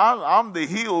 no, I'm the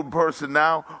healed person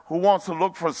now who wants to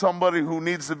look for somebody who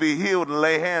needs to be healed and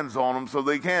lay hands on them so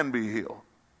they can be healed.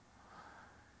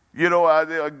 You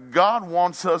know, God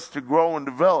wants us to grow and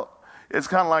develop. It's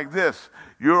kind of like this.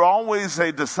 You're always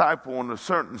a disciple in a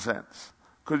certain sense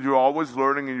because you're always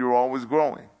learning and you're always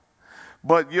growing.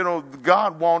 But, you know,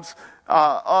 God wants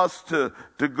us to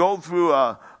go through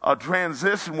a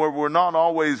transition where we're not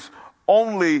always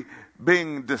only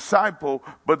being disciple,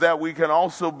 but that we can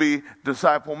also be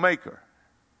disciple maker.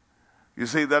 You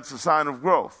see, that's a sign of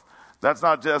growth. That's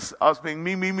not just us being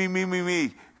me.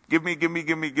 Give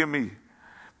me.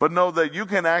 But know that you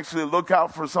can actually look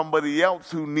out for somebody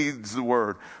else who needs the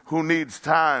word, who needs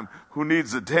time, who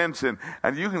needs attention,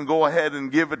 and you can go ahead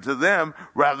and give it to them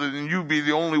rather than you be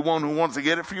the only one who wants to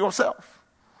get it for yourself.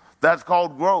 That's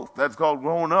called growth. That's called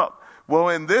growing up. Well,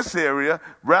 in this area,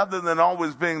 rather than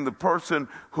always being the person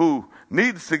who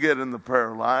needs to get in the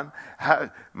prayer line,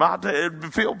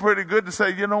 it'd feel pretty good to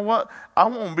say, you know what? I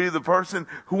won't be the person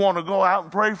who want to go out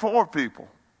and pray for people.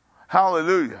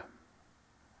 Hallelujah.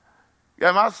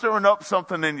 Am I stirring up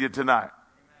something in you tonight?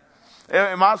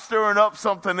 Am I stirring up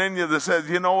something in you that says,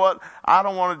 you know what? I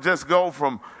don't want to just go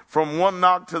from one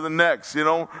knock to the next, you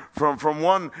know, from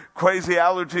one crazy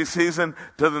allergy season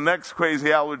to the next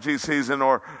crazy allergy season,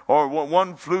 or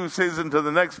one flu season to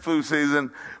the next flu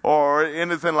season, or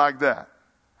anything like that.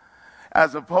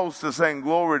 As opposed to saying,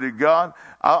 glory to God,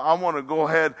 I want to go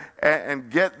ahead and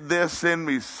get this in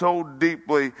me so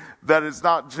deeply that it's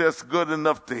not just good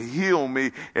enough to heal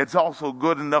me, it's also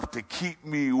good enough to keep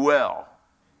me well.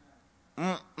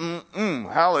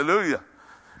 Hallelujah.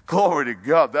 Glory to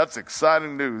God. That's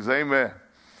exciting news. Amen.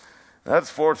 That's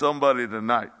for somebody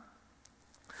tonight.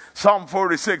 Psalm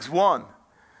 46:1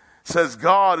 says,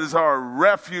 God is our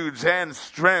refuge and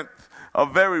strength, a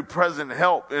very present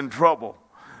help in trouble.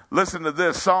 Listen to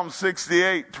this, Psalm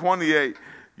 68:28.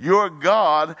 Your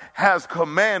God has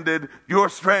commanded your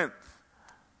strength.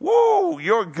 Woo!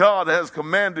 Your God has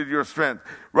commanded your strength.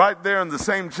 Right there in the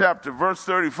same chapter, verse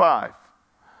 35.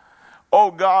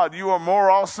 O God, you are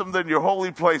more awesome than your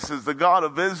holy places. The God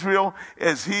of Israel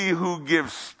is he who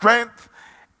gives strength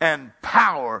and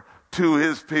power to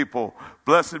his people.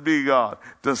 Blessed be God.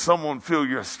 Does someone feel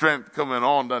your strength coming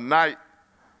on tonight?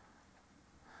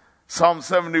 Psalm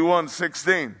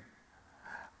 71:16.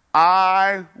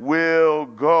 I will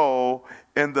go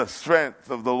in the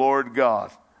strength of the Lord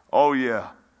God. Oh yeah.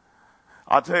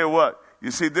 I'll tell you what. You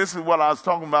see, this is what I was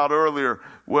talking about earlier.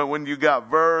 When you got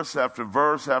verse after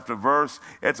verse after verse,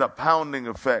 it's a pounding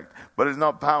effect. But it's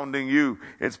not pounding you.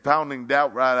 It's pounding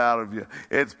doubt right out of you.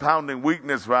 It's pounding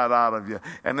weakness right out of you.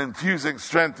 And infusing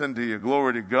strength into you.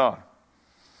 Glory to God.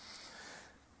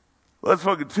 Let's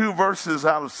look at 2 verses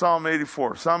out of Psalm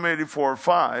 84. Psalm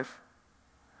 84:5.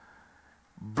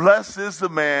 Blessed is the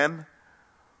man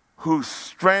whose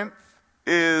strength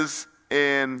is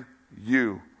in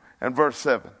you. And verse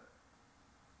 7.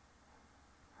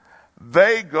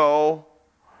 They go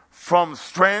from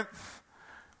strength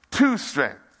to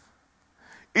strength.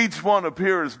 Each one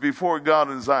appears before God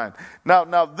in Zion.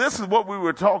 Now this is what we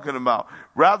were talking about.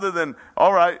 Rather than,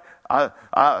 all right,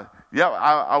 I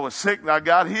was sick and I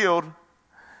got healed.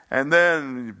 And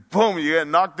then, boom, you get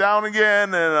knocked down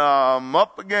again, and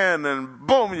up again, and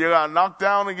boom, you got knocked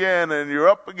down again, and you're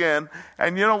up again.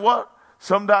 And you know what?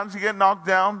 Sometimes you get knocked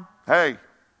down. Hey,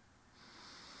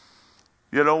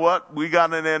 you know what? We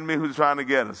got an enemy who's trying to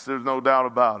get us. There's no doubt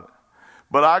about it.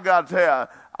 But I got to tell you,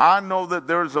 I know that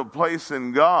there's a place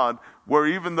in God where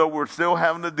even though we're still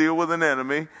having to deal with an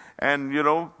enemy, and, you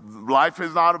know, life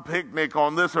is not a picnic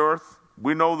on this earth.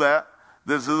 We know that.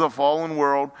 This is a fallen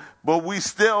world. But we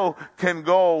still can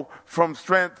go from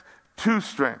strength to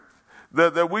strength.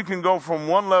 That we can go from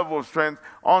one level of strength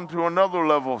onto another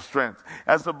level of strength.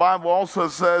 As the Bible also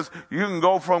says, you can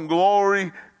go from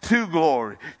glory to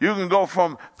glory. You can go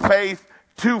from faith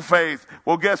to faith.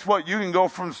 Well, guess what? You can go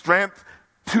from strength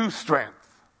to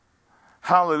strength.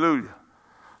 Hallelujah.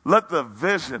 Let the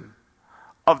vision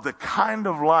of the kind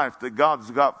of life that God's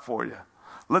got for you,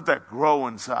 let that grow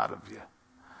inside of you.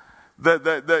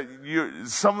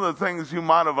 Some of the things you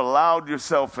might have allowed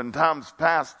yourself in times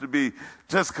past to be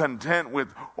just content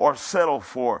with or settle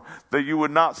for, that you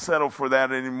would not settle for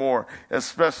that anymore,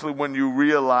 especially when you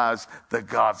realize that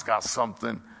God's got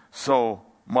something so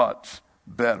much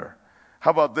better.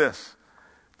 How about this?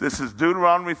 This is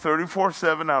Deuteronomy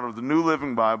 34:7 out of the New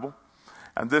Living Bible,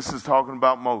 and this is talking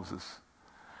about Moses.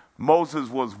 Moses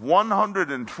was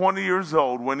 120 years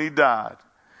old when he died.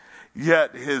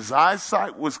 Yet his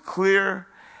eyesight was clear,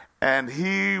 and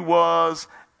he was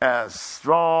as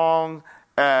strong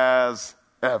as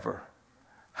ever.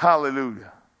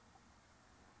 Hallelujah.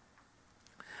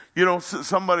 You know,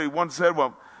 somebody once said,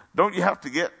 well, don't you have to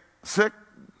get sick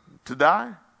to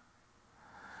die?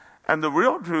 And the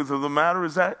real truth of the matter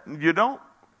is that you don't.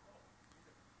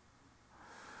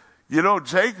 You know,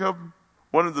 Jacob,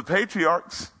 one of the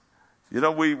patriarchs, you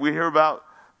know, we hear about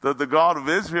the God of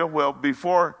Israel. Well,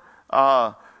 before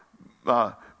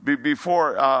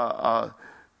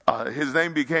his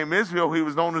name became Israel, he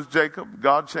was known as Jacob.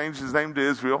 God changed his name to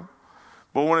Israel.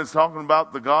 But when it's talking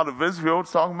about the God of Israel,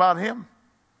 it's talking about him.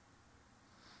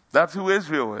 That's who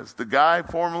Israel is. The guy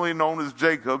formerly known as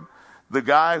Jacob, the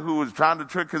guy who was trying to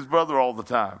trick his brother all the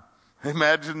time.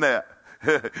 Imagine that.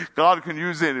 God can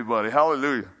use anybody.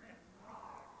 Hallelujah.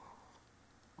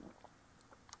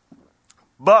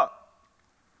 But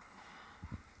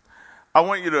I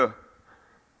want you to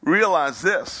realize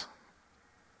this,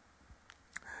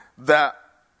 that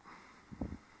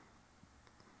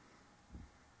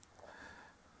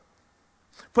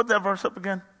put that verse up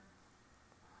again.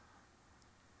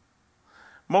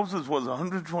 Moses was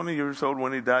 120 years old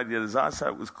when he died, yet his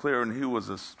eyesight was clear and he was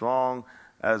as strong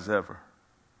as ever.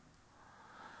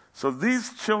 So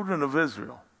these children of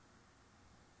Israel,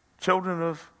 children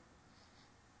of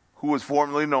who was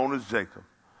formerly known as Jacob,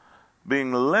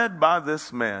 being led by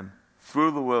this man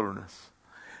through the wilderness.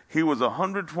 He was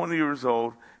 120 years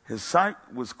old, his sight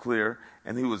was clear,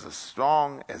 and he was as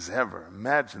strong as ever.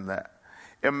 Imagine that.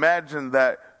 Imagine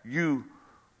that you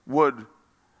would,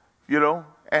 you know,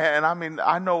 and I mean,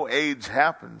 I know age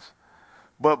happens,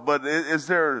 but is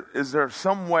there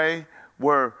some way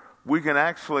where we can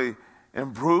actually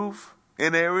improve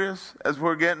in areas as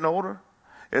we're getting older?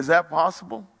 Is that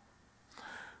possible?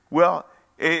 Well,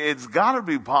 it's got to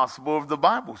be possible if the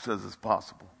Bible says it's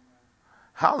possible.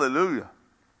 Hallelujah.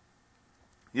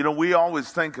 You know, we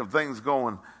always think of things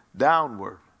going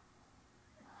downward.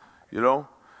 You know,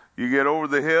 you get over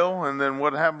the hill, and then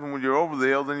what happens when you're over the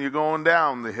hill? Then you're going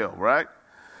down the hill, right?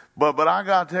 But I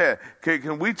got to tell you,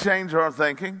 can we change our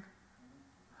thinking?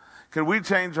 Can we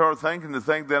change our thinking to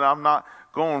think that I'm not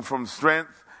going from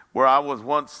strength where I was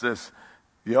once this,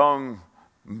 young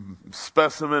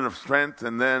specimen of strength,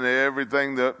 and then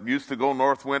everything that used to go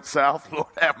north went south. Lord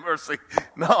have mercy.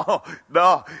 No.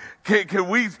 Can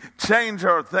we change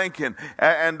our thinking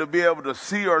and to be able to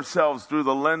see ourselves through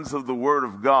the lens of the Word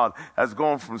of God as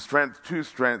going from strength to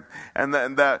strength, and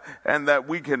that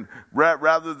we can,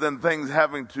 rather than things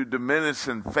having to diminish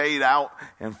and fade out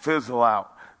and fizzle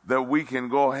out, that we can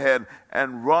go ahead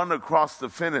and run across the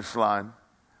finish line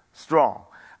strong.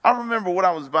 I remember what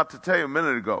I was about to tell you a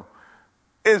minute ago.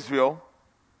 Israel,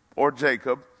 or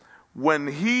Jacob, when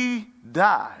he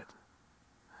died,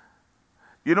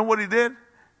 you know what he did?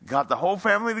 Got the whole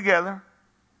family together,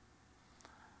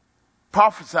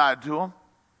 prophesied to them,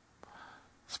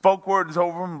 spoke words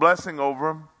over them, blessing over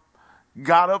them,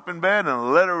 got up in bed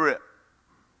and let her rip.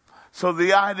 So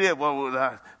the idea,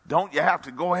 don't you have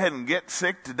to go ahead and get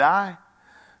sick to die?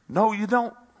 No, you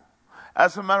don't.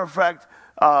 As a matter of fact,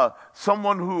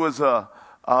 someone who was a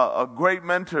great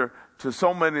mentor to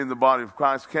so many in the body of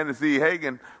Christ, Kenneth E.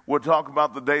 Hagin, would talk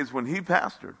about the days when he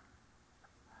pastored.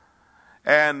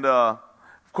 And, of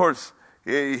course,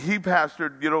 he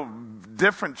pastored,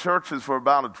 different churches for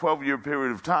about a 12-year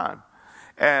period of time.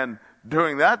 And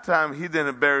during that time, he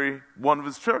didn't bury one of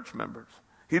his church members.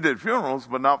 He did funerals,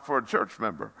 but not for a church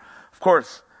member. Of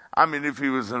course, if he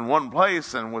was in one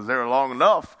place and was there long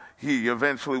enough, he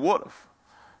eventually would have.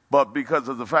 But because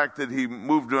of the fact that he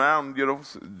moved around,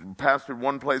 pastored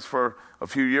one place for a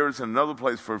few years and another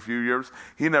place for a few years,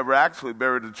 he never actually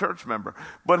buried a church member.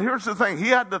 But here's the thing. He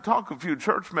had to talk a few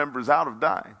church members out of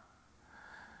dying.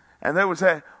 And they would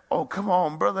say, oh, come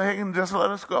on, Brother Hagin, just let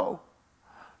us go.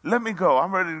 Let me go.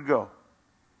 I'm ready to go.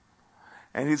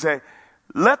 And he'd say,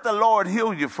 let the Lord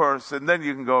heal you first, and then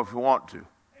you can go if you want to.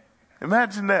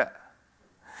 Imagine that.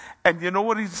 And you know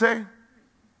what he'd say?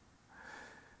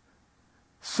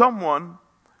 Someone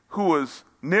who was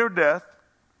near death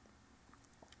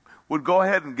would go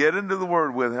ahead and get into the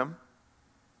Word with him,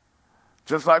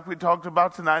 just like we talked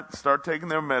about tonight, start taking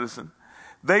their medicine.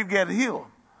 They'd get healed.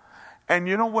 And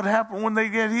you know what happened when they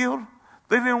get healed?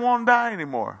 They didn't want to die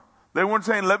anymore. They weren't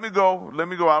saying, let me go,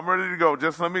 I'm ready to go,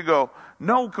 just let me go.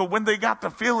 No, because when they got to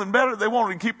feeling better, they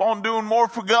wanted to keep on doing more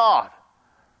for God.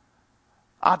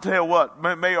 I tell you what,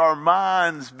 may our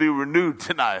minds be renewed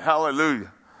tonight.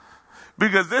 Hallelujah.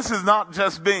 Because this is not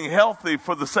just being healthy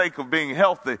for the sake of being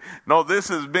healthy. No, this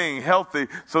is being healthy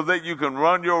so that you can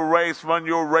run your race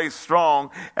strong,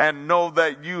 and know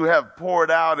that you have poured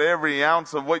out every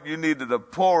ounce of what you needed to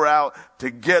pour out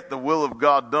to get the will of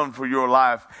God done for your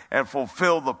life and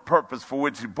fulfill the purpose for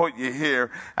which He put you here,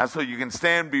 and so you can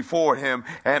stand before Him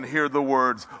and hear the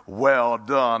words, well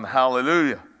done.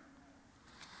 Hallelujah.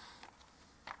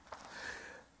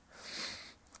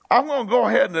 I'm going to go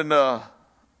ahead and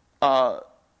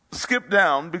skip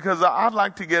down, because I'd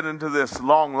like to get into this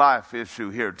long life issue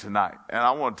here tonight. And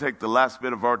I want to take the last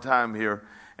bit of our time here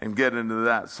and get into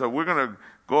that. So we're going to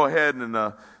go ahead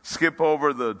and skip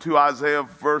over the two Isaiah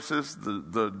verses,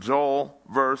 the Joel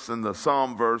verse and the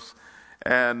Psalm verse,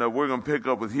 and we're going to pick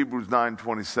up with Hebrews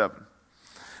 9:27.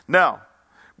 Now,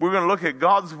 we're going to look at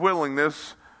God's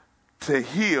willingness to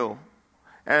heal,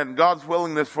 and God's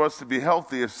willingness for us to be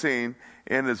healthy is seen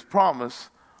in His promise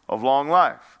of long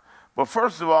life. But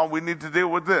first of all, we need to deal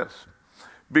with this,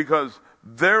 because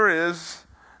there is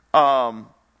a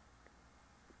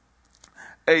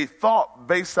thought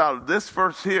based out of this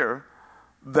verse here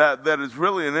that is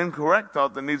really an incorrect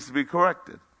thought that needs to be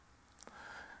corrected.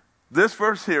 This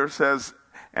verse here says,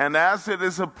 and as it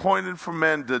is appointed for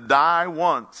men to die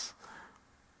once,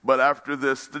 but after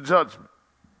this the judgment.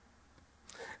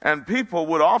 And people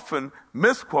would often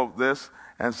misquote this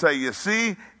and say, you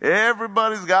see,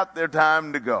 everybody's got their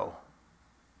time to go.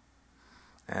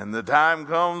 And the time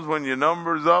comes when your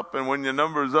number's up, and when your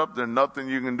number's up, there's nothing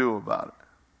you can do about it.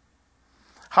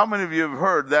 How many of you have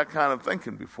heard that kind of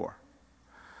thinking before?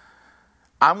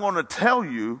 I'm going to tell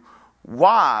you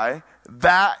why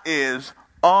that is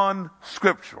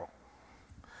unscriptural.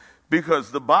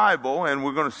 Because the Bible, and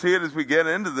we're going to see it as we get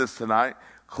into this tonight,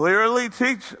 clearly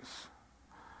teaches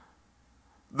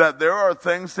that there are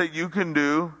things that you can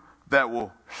do that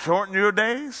will shorten your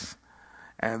days,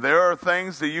 and there are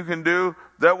things that you can do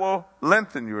that will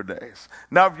lengthen your days.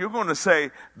 Now, if you're going to say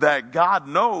that God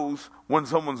knows when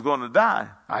someone's going to die,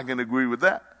 I can agree with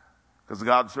that, because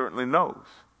God certainly knows.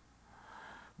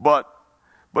 But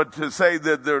to say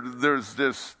that there's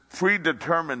this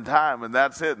predetermined time and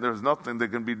that's it, and there's nothing that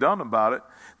can be done about it,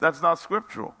 that's not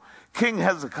scriptural. King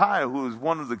Hezekiah, who is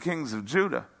one of the kings of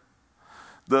Judah,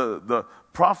 the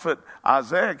prophet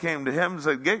Isaiah came to him and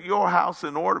said, get your house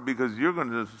in order, because you're going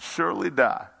to surely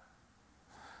die.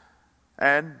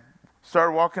 And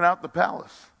started walking out the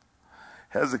palace.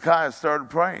 Hezekiah started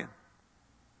praying.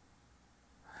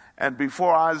 And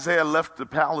before Isaiah left the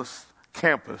palace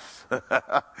campus,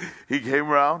 he came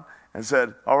around and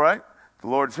said, all right, the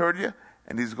Lord's heard you,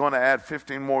 and he's going to add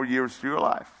 15 more years to your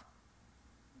life.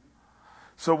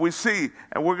 So we see,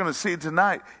 and we're going to see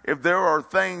tonight, if there are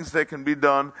things that can be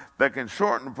done that can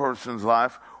shorten a person's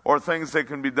life, or things that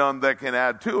can be done that can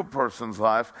add to a person's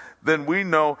life, then we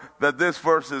know that this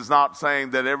verse is not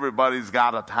saying that everybody's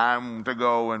got a time to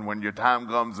go, and when your time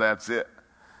comes, that's it.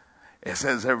 It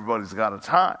says everybody's got a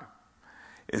time.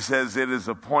 It says it is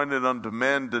appointed unto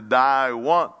men to die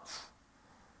once.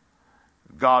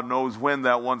 God knows when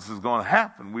that once is going to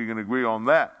happen. We can agree on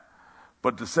that.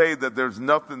 But to say that there's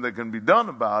nothing that can be done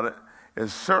about it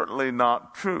is certainly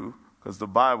not true, because the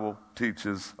Bible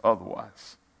teaches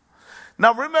otherwise.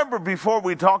 Now remember, before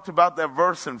we talked about that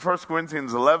verse in 1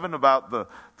 Corinthians 11 about the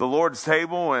Lord's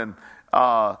table and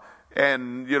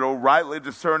rightly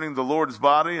discerning the Lord's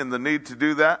body and the need to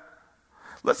do that.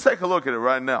 Let's take a look at it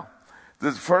right now.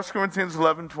 This is 1 Corinthians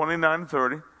 11, 29 and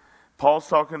 30. Paul's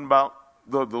talking about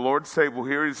the Lord's table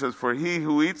here. He says, for he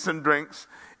who eats and drinks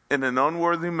in an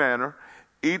unworthy manner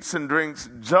eats and drinks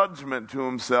judgment to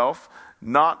himself,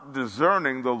 not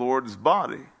discerning the Lord's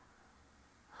body.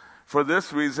 For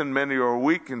this reason many are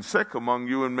weak and sick among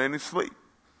you, and many sleep.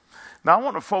 Now I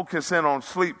want to focus in on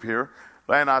sleep here.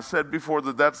 And I said before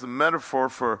that that's a metaphor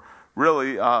for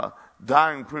really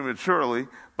dying prematurely.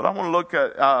 But I want to look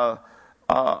at,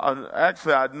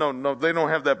 no, they don't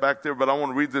have that back there, but I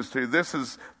want to read this to you. This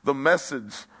is the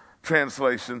Message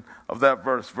translation of that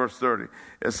verse, verse 30.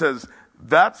 It says,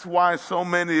 that's why so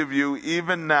many of you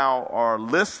even now are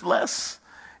listless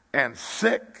and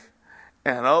sick,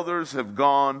 and others have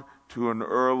gone to an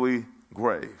early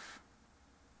grave.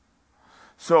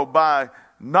 So by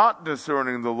not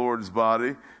discerning the Lord's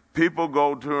body, people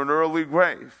go to an early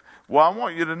grave. Well, I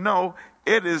want you to know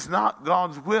it is not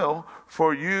God's will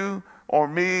for you or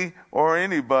me or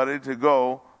anybody to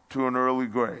go to an early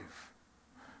grave.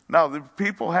 Now, the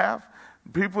people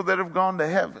that have gone to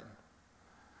heaven.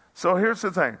 So here's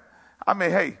the thing. I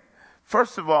mean, hey,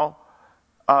 first of all,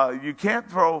 you can't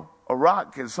throw a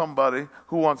rock at somebody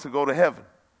who wants to go to heaven.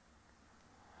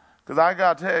 Because I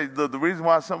got to tell you, the reason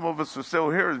why some of us are still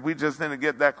here is we just didn't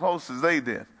get that close as they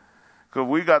did. Because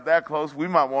we got that close, we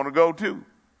might want to go too.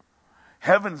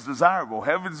 Heaven's desirable.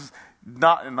 Heaven's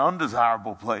not an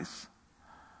undesirable place.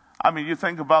 I mean, you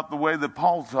think about the way that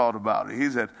Paul thought about it. He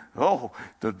said,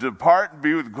 to depart and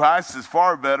be with Christ is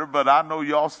far better, but I know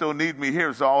y'all still need me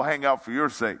here, so I'll hang out for your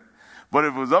sake. But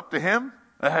if it was up to him,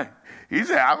 he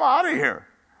said, I'm out of here.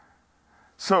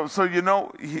 So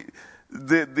the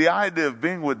idea of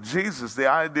being with Jesus, the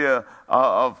idea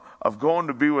of going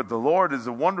to be with the Lord is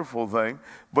a wonderful thing,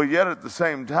 but yet at the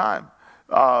same time,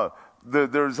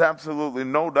 there's absolutely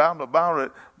no doubt about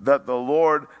it that the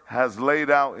Lord has laid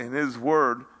out in His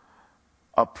Word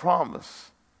a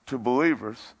promise to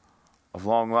believers of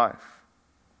long life.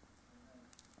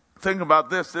 Think about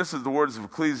this. This is the words of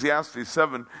Ecclesiastes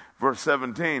 7, verse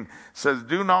 17. It says,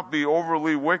 do not be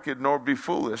overly wicked nor be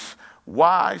foolish.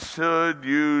 Why should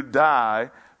you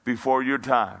die before your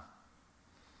time?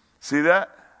 See that?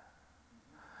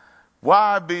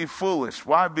 Why be foolish?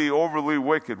 Why be overly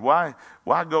wicked? Why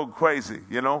go crazy,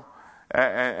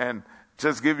 and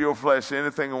just give your flesh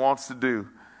anything it wants to do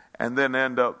and then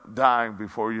end up dying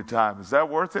before your time? Is that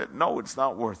worth it? No, it's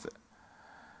not worth it.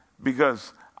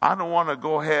 Because I don't want to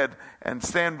go ahead and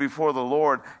stand before the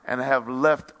Lord and have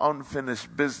left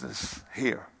unfinished business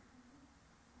here.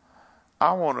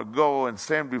 I want to go and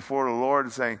stand before the Lord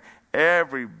and saying,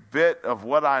 every bit of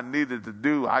what I needed to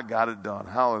do, I got it done.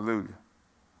 Hallelujah.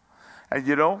 And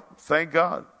thank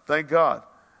God.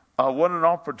 What an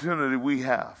opportunity we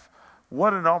have.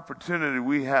 What an opportunity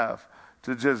we have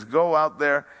to just go out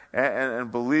there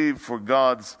and believe for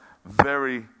God's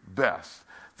very best.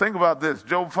 Think about this.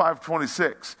 Job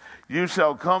 5:26. You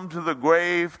shall come to the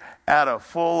grave at a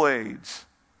full age,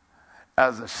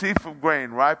 as a sheaf of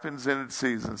grain ripens in its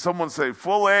season. Someone say,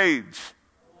 full age.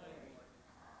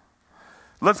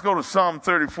 Let's go to Psalm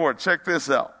 34. Check this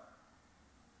out.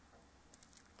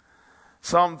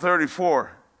 Psalm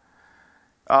 34.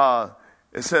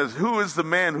 It says, who is the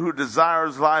man who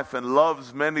desires life and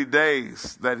loves many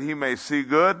days, that he may see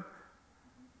good?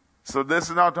 So this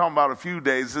is not talking about a few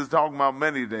days. This is talking about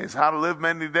many days. How to live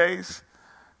many days?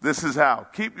 This is how.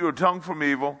 Keep your tongue from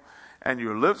evil and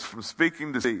your lips from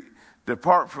speaking deceit.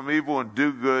 Depart from evil and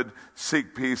do good.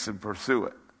 Seek peace and pursue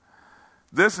it.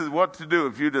 This is what to do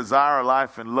if you desire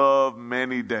life and love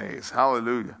many days.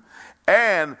 Hallelujah.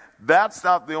 And that's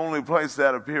not the only place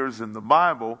that appears in the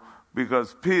Bible,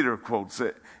 because Peter quotes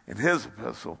it in his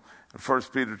epistle 1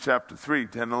 Peter chapter 3,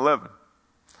 10 and 11.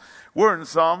 We're in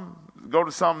go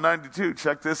to Psalm 92.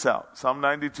 Check this out. Psalm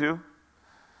 92.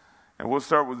 And we'll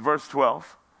start with verse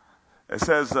 12. It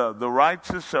says, the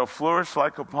righteous shall flourish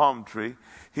like a palm tree.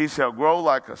 He shall grow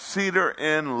like a cedar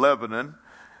in Lebanon.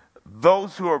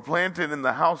 Those who are planted in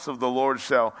the house of the Lord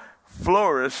shall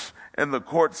flourish in the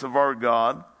courts of our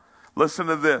God. Listen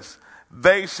to this.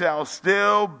 They shall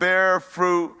still bear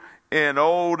fruit in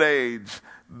old age.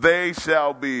 They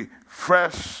shall be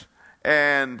fresh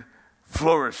and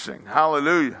flourishing.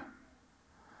 Hallelujah.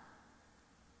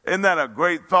 Isn't that a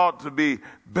great thought, to be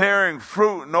bearing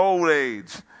fruit in old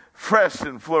age, fresh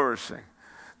and flourishing?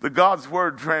 The God's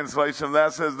Word translation of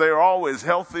that says they are always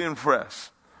healthy and fresh.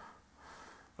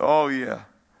 Oh, yeah.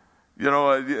 You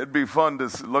know, it'd be fun to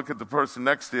look at the person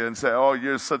next to you and say, oh,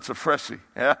 you're such a freshie.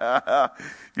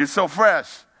 You're so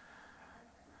fresh.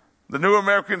 The New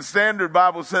American Standard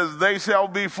Bible says they shall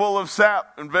be full of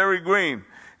sap and very green.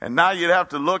 And now you'd have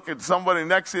to look at somebody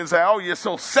next to you and say, oh, you're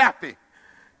so sappy.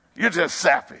 You're just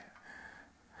sappy.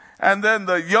 And then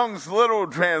the Young's Literal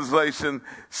Translation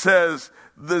says,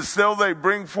 still they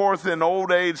bring forth in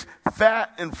old age,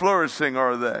 fat and flourishing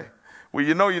are they. Well,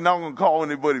 you know you're not going to call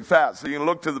anybody fat, so you can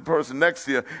look to the person next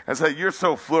to you and say, you're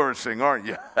so flourishing, aren't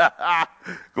you?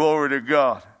 Glory to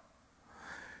God.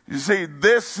 You see,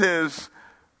 this is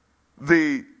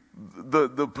the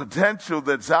potential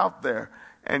that's out there.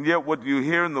 And yet what you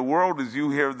hear in the world is you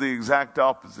hear the exact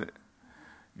opposite.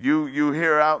 You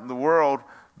hear out in the world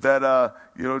that,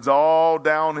 it's all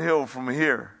downhill from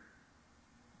here.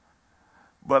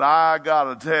 But I got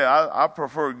to tell you, I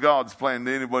prefer God's plan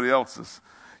to anybody else's.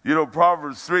 You know,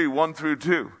 Proverbs 3, 1 through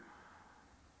 2.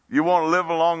 You want to live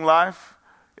a long life?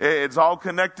 It's all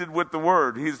connected with the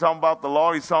Word. He's talking about the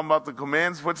law. He's talking about the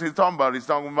commands. What's he talking about? He's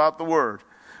talking about the Word.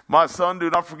 My son, do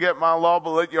not forget my law,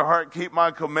 but let your heart keep my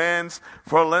commands.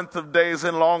 For a length of days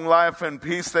and long life and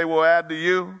peace they will add to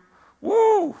you.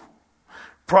 Woo!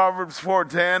 Proverbs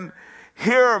 4:10.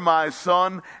 Hear, my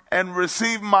son, and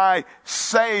receive my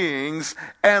sayings,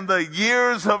 and the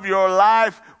years of your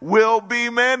life will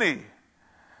be many.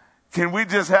 Can we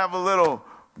just have a little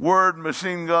word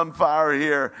machine gun fire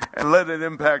here and let it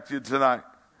impact you tonight?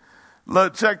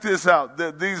 Check this out.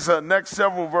 These next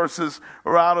several verses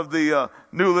are out of the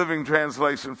New Living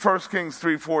Translation. 1 Kings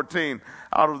 3:14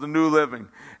 out of the New Living.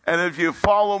 And if you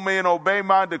follow me and obey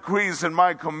my decrees and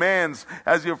my commands,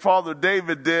 as your father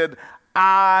David did,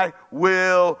 I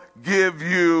will give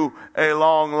you a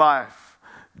long life.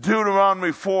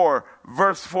 Deuteronomy 4,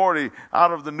 verse 40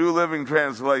 out of the New Living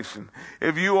Translation.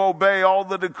 If you obey all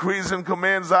the decrees and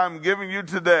commands I'm giving you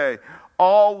today,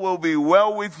 all will be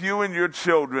well with you and your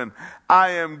children.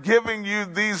 I am giving you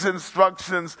these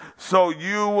instructions so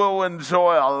you will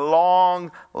enjoy a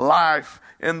long life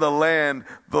in the land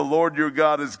the Lord your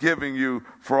God is giving you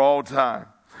for all time.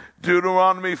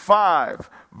 Deuteronomy 5,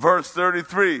 verse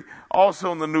 33,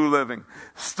 also in the New Living.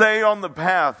 Stay on the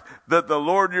path that the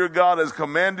Lord your God has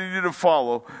commanded you to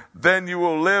follow. Then you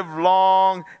will live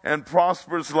long and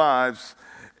prosperous lives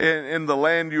in the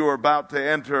land you are about to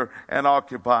enter and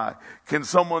occupy. Can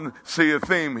someone see a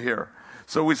theme here?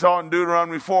 So we saw it in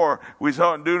Deuteronomy 4. We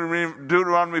saw it in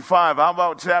Deuteronomy 5. How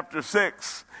about chapter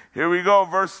 6? Here we go,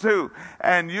 verse 2.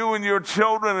 And you and your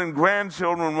children and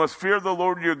grandchildren must fear the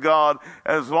Lord your God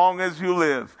as long as you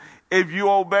live. If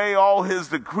you obey all his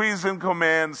decrees and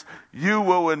commands, you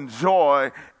will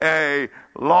enjoy a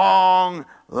long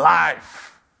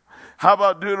life. How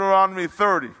about Deuteronomy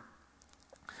 30,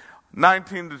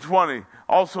 19 to 20,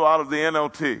 also out of the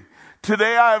NLT.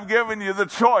 Today I have given you the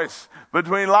choice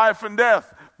between life and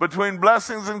death, between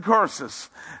blessings and curses.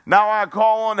 Now I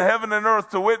call on heaven and earth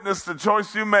to witness the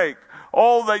choice you make.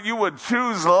 Oh, that you would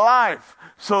choose life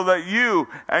so that you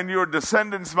and your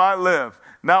descendants might live.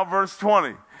 Now verse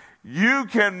 20. You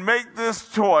can make this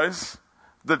choice,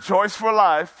 the choice for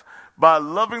life, by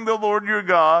loving the Lord your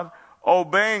God,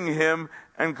 obeying him,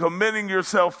 and committing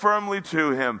yourself firmly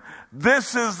to him.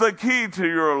 This is the key to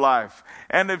your life.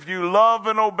 And if you love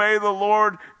and obey the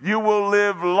Lord, you will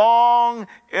live long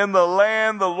in the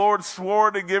land the Lord swore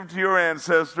to give to your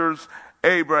ancestors,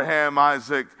 Abraham,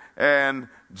 Isaac, and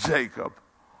Jacob.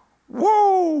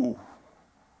 Woo!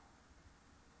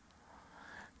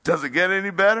 Does it get any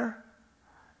better?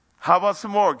 How about some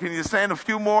more? Can you stand a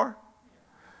few more?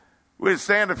 We'll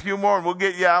stand a few more and we'll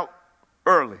get you out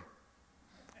early.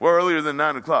 Well, earlier than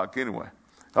 9 o'clock anyway.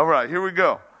 All right, here we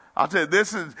go. I'll tell you,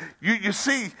 this is, you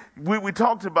see, we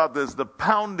talked about this, the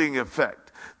pounding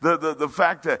effect. The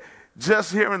fact that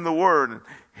just hearing the word and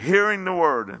hearing the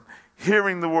word and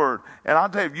hearing the word. And I'll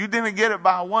tell you, if you didn't get it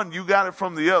by one, you got it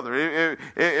from the other.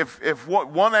 If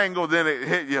one angle didn't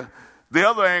hit you, the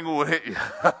other angle will hit you.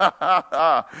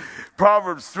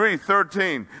 Proverbs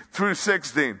 3:13 through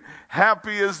 16.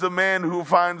 Happy is the man who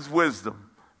finds wisdom.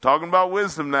 Talking about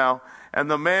wisdom now. And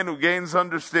the man who gains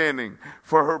understanding.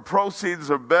 For her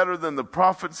proceeds are better than the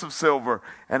profits of silver,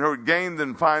 and her gain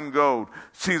than fine gold.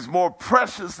 She's more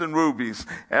precious than rubies,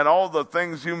 and all the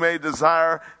things you may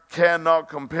desire cannot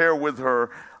compare with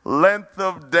her. Length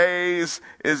of days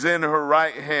is in her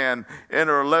right hand, in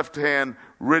her left hand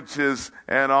riches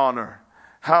and honor.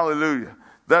 Hallelujah.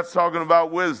 That's talking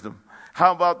about wisdom.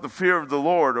 How about the fear of the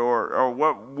Lord, or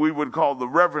what we would call the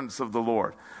reverence of the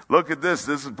Lord? Look at this.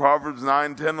 This is Proverbs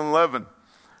 9, 10, and 11.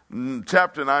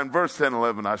 Chapter 9, verse 10,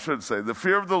 11, I should say. The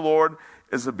fear of the Lord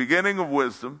is the beginning of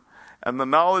wisdom, and the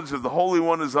knowledge of the Holy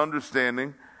One is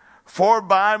understanding. For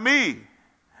by me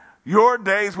your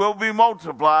days will be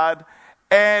multiplied,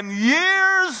 and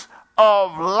years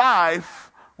of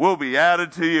life will be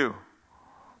added to you.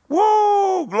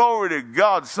 Woo! Glory to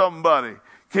God, somebody.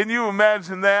 Can you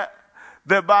imagine that?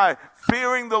 That by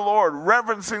fearing the Lord,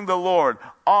 reverencing the Lord,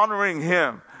 honoring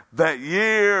Him, that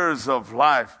years of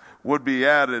life would be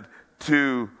added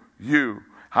to you.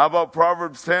 How about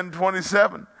Proverbs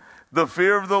 10:27? The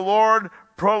fear of the Lord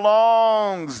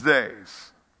prolongs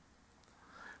days,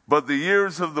 but the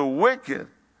years of the wicked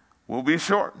will be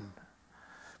shortened.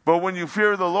 But when you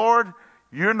fear the Lord,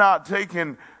 you're not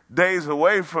taking days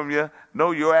away from you.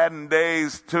 No, you're adding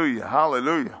days to you.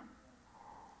 Hallelujah.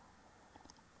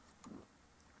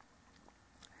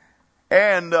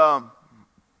 And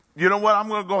you know what? I'm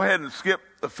going to go ahead and skip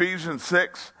Ephesians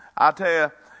 6. I tell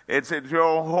you, it's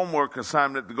your homework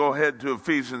assignment to go ahead to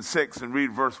Ephesians 6 and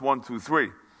read verse 1 through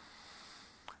 3.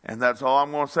 And that's all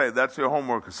I'm going to say. That's your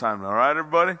homework assignment. All right,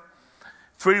 everybody?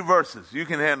 3 verses. You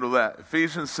can handle that.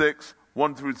 Ephesians 6,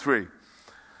 1 through 3.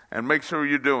 And make sure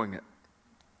you're doing it.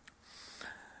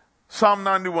 Psalm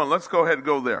 91. Let's go ahead and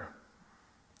go there.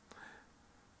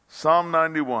 Psalm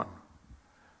 91.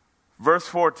 Verse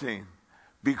 14.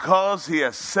 Because he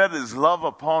has set his love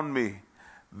upon me,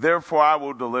 therefore I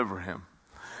will deliver him.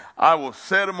 I will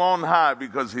set him on high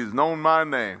because he's known my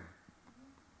name.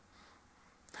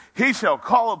 He shall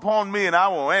call upon me and I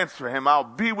will answer him. I'll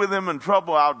be with him in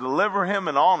trouble. I'll deliver him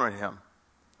and honor him.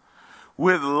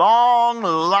 With long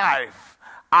life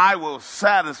I will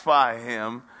satisfy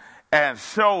him and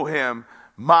show him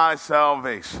my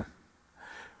salvation.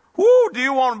 Woo, do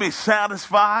you want to be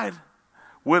satisfied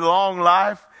with long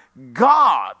life?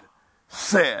 God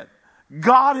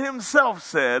himself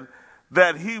said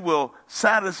that he will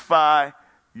satisfy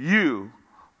you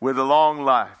with a long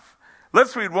life.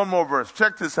 Let's read one more verse.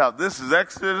 Check this out. This is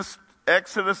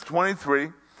Exodus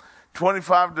 23,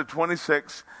 25 to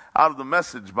 26 out of the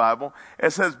Message Bible.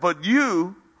 It says, but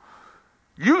you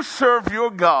serve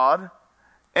your God,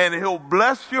 and he'll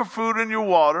bless your food and your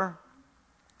water.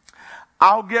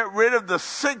 I'll get rid of the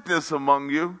sickness among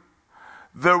you.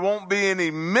 There won't be any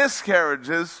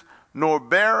miscarriages nor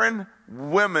barren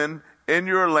women in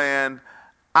your land.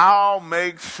 I'll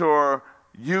make sure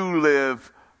you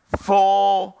live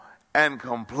full and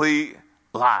complete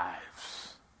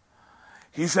lives.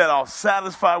 He said, I'll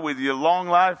satisfy with your long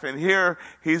life. And here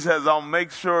he says, I'll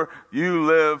make sure you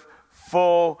live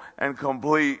full and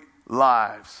complete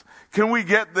lives. Can we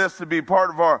get this to be part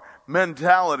of our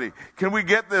mentality? Can we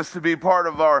get this to be part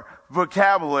of our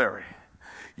vocabulary?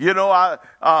 You know,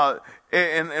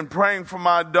 in praying for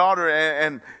my daughter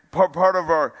and part of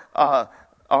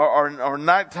our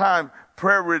nighttime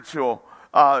prayer ritual,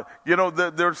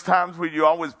 there's times where you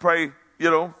always pray,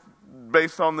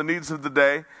 based on the needs of the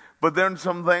day. But there's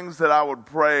some things that I would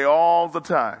pray all the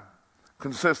time,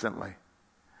 consistently.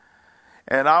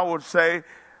 And I would say,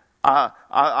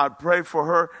 I'd pray for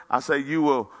her. I say, you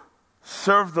will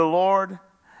serve the Lord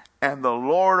and the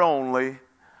Lord only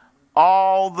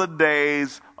all the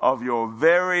days of your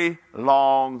very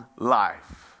long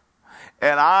life.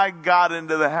 And I got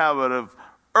into the habit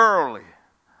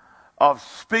of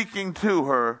speaking to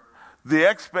her the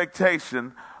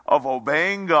expectation of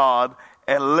obeying God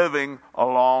and living a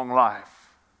long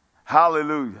life.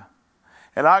 Hallelujah.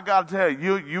 And I got to tell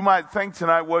you, you might think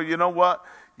tonight, well, you know what?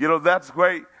 That's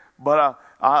great, but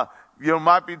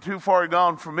might be too far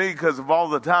gone for me because of all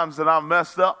the times that I've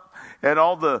messed up. And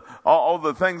all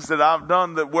the things that I've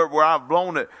done where I've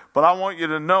blown it. But I want you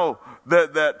to know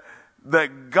that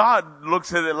God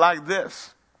looks at it like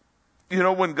this.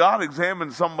 When God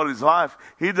examines somebody's life,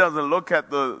 he doesn't look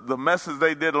at the messes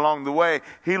they did along the way.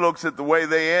 He looks at the way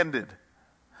they ended.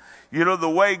 The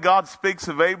way God speaks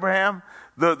of Abraham,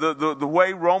 the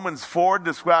way Romans 4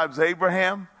 describes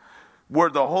Abraham, where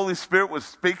the Holy Spirit was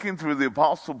speaking through the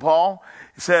Apostle Paul.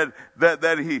 He said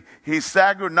that he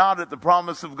staggered not at the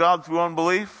promise of God through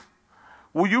unbelief,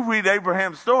 Well, you read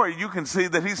Abraham's story, you can see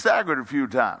that he staggered a few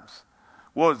times.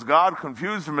 Well, is God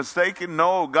confused or mistaken?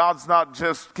 No, God's not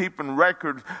just keeping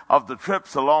record of the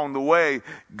trips along the way.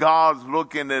 God's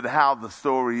looking at how the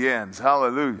story ends.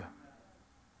 Hallelujah.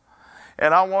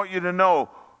 And I want you to know,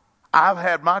 I've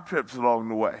had my trips along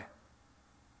the way.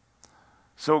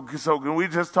 So can we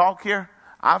just talk here?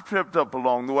 I've tripped up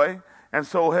along the way, and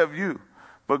so have you.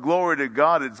 But glory to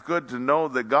God, it's good to know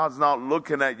that God's not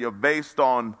looking at you based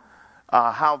on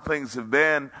how things have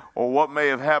been or what may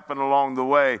have happened along the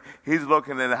way. He's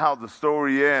looking at how the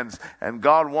story ends. And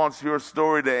God wants your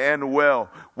story to end well,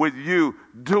 with you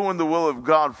doing the will of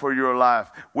God for your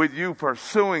life, with you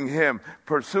pursuing Him,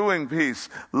 pursuing peace,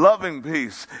 loving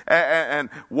peace, and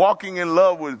walking in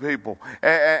love with people,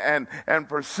 and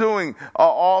pursuing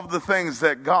all the things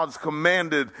that God's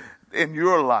commanded in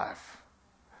your life,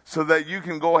 so that you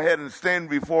can go ahead and stand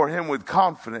before Him with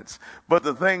confidence. But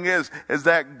the thing is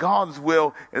that God's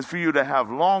will is for you to have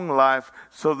long life,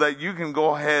 so that you can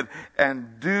go ahead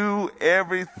and do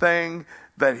everything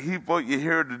that He put you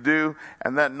here to do,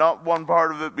 and that not one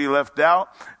part of it be left out,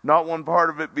 not one part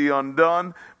of it be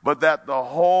undone, but that the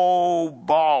whole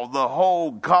ball, the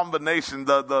whole combination,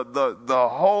 the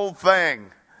whole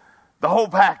thing, the whole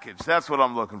package, that's what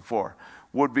I'm looking for,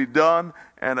 would be done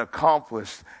and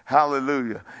accomplished.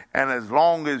 Hallelujah. And as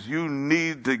long as you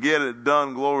need to get it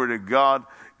done, glory to God,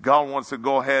 God wants to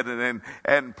go ahead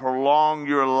and prolong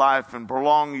your life and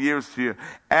prolong years to you,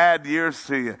 add years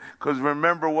to you. Because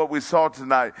remember what we saw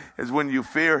tonight is when you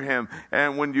fear Him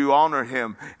and when you honor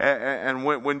Him and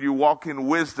when you walk in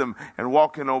wisdom and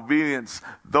walk in obedience,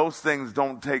 those things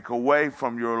don't take away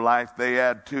from your life. They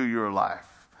add to your life.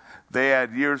 They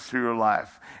add years to your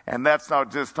life. And that's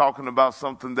not just talking about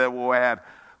something that will add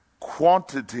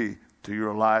quantity to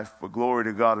your life, but glory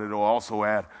to God, it will also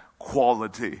add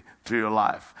quality to your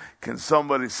life. Can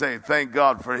somebody say, thank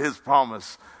God for His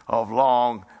promise of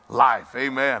long life?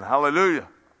 Amen. Hallelujah.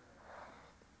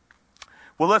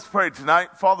 Well, let's pray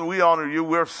tonight. Father, we honor You.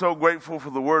 We're so grateful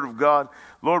for the Word of God.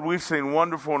 Lord, we've seen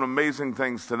wonderful and amazing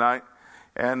things tonight.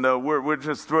 And we're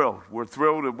just thrilled. We're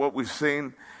thrilled at what we've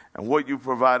seen and what You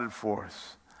provided for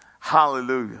us.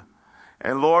 Hallelujah.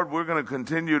 And Lord, we're going to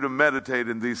continue to meditate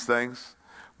in these things.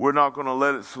 We're not going to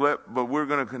let it slip, but we're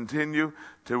going to continue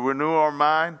to renew our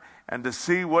mind and to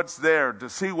see what's there, to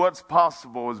see what's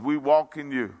possible as we walk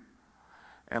in You.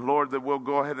 And Lord, that we'll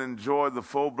go ahead and enjoy the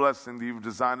full blessing that You've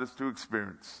designed us to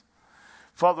experience.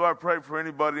 Father, I pray for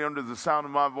anybody under the sound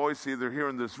of my voice, either here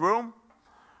in this room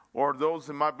or those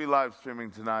that might be live streaming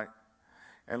tonight.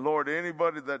 And Lord,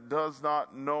 anybody that does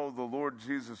not know the Lord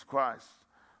Jesus Christ,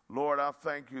 Lord, I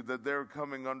thank You that they're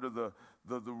coming under the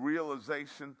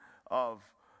realization of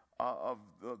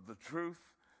the truth,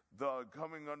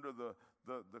 coming under the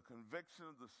conviction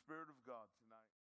of the Spirit of God.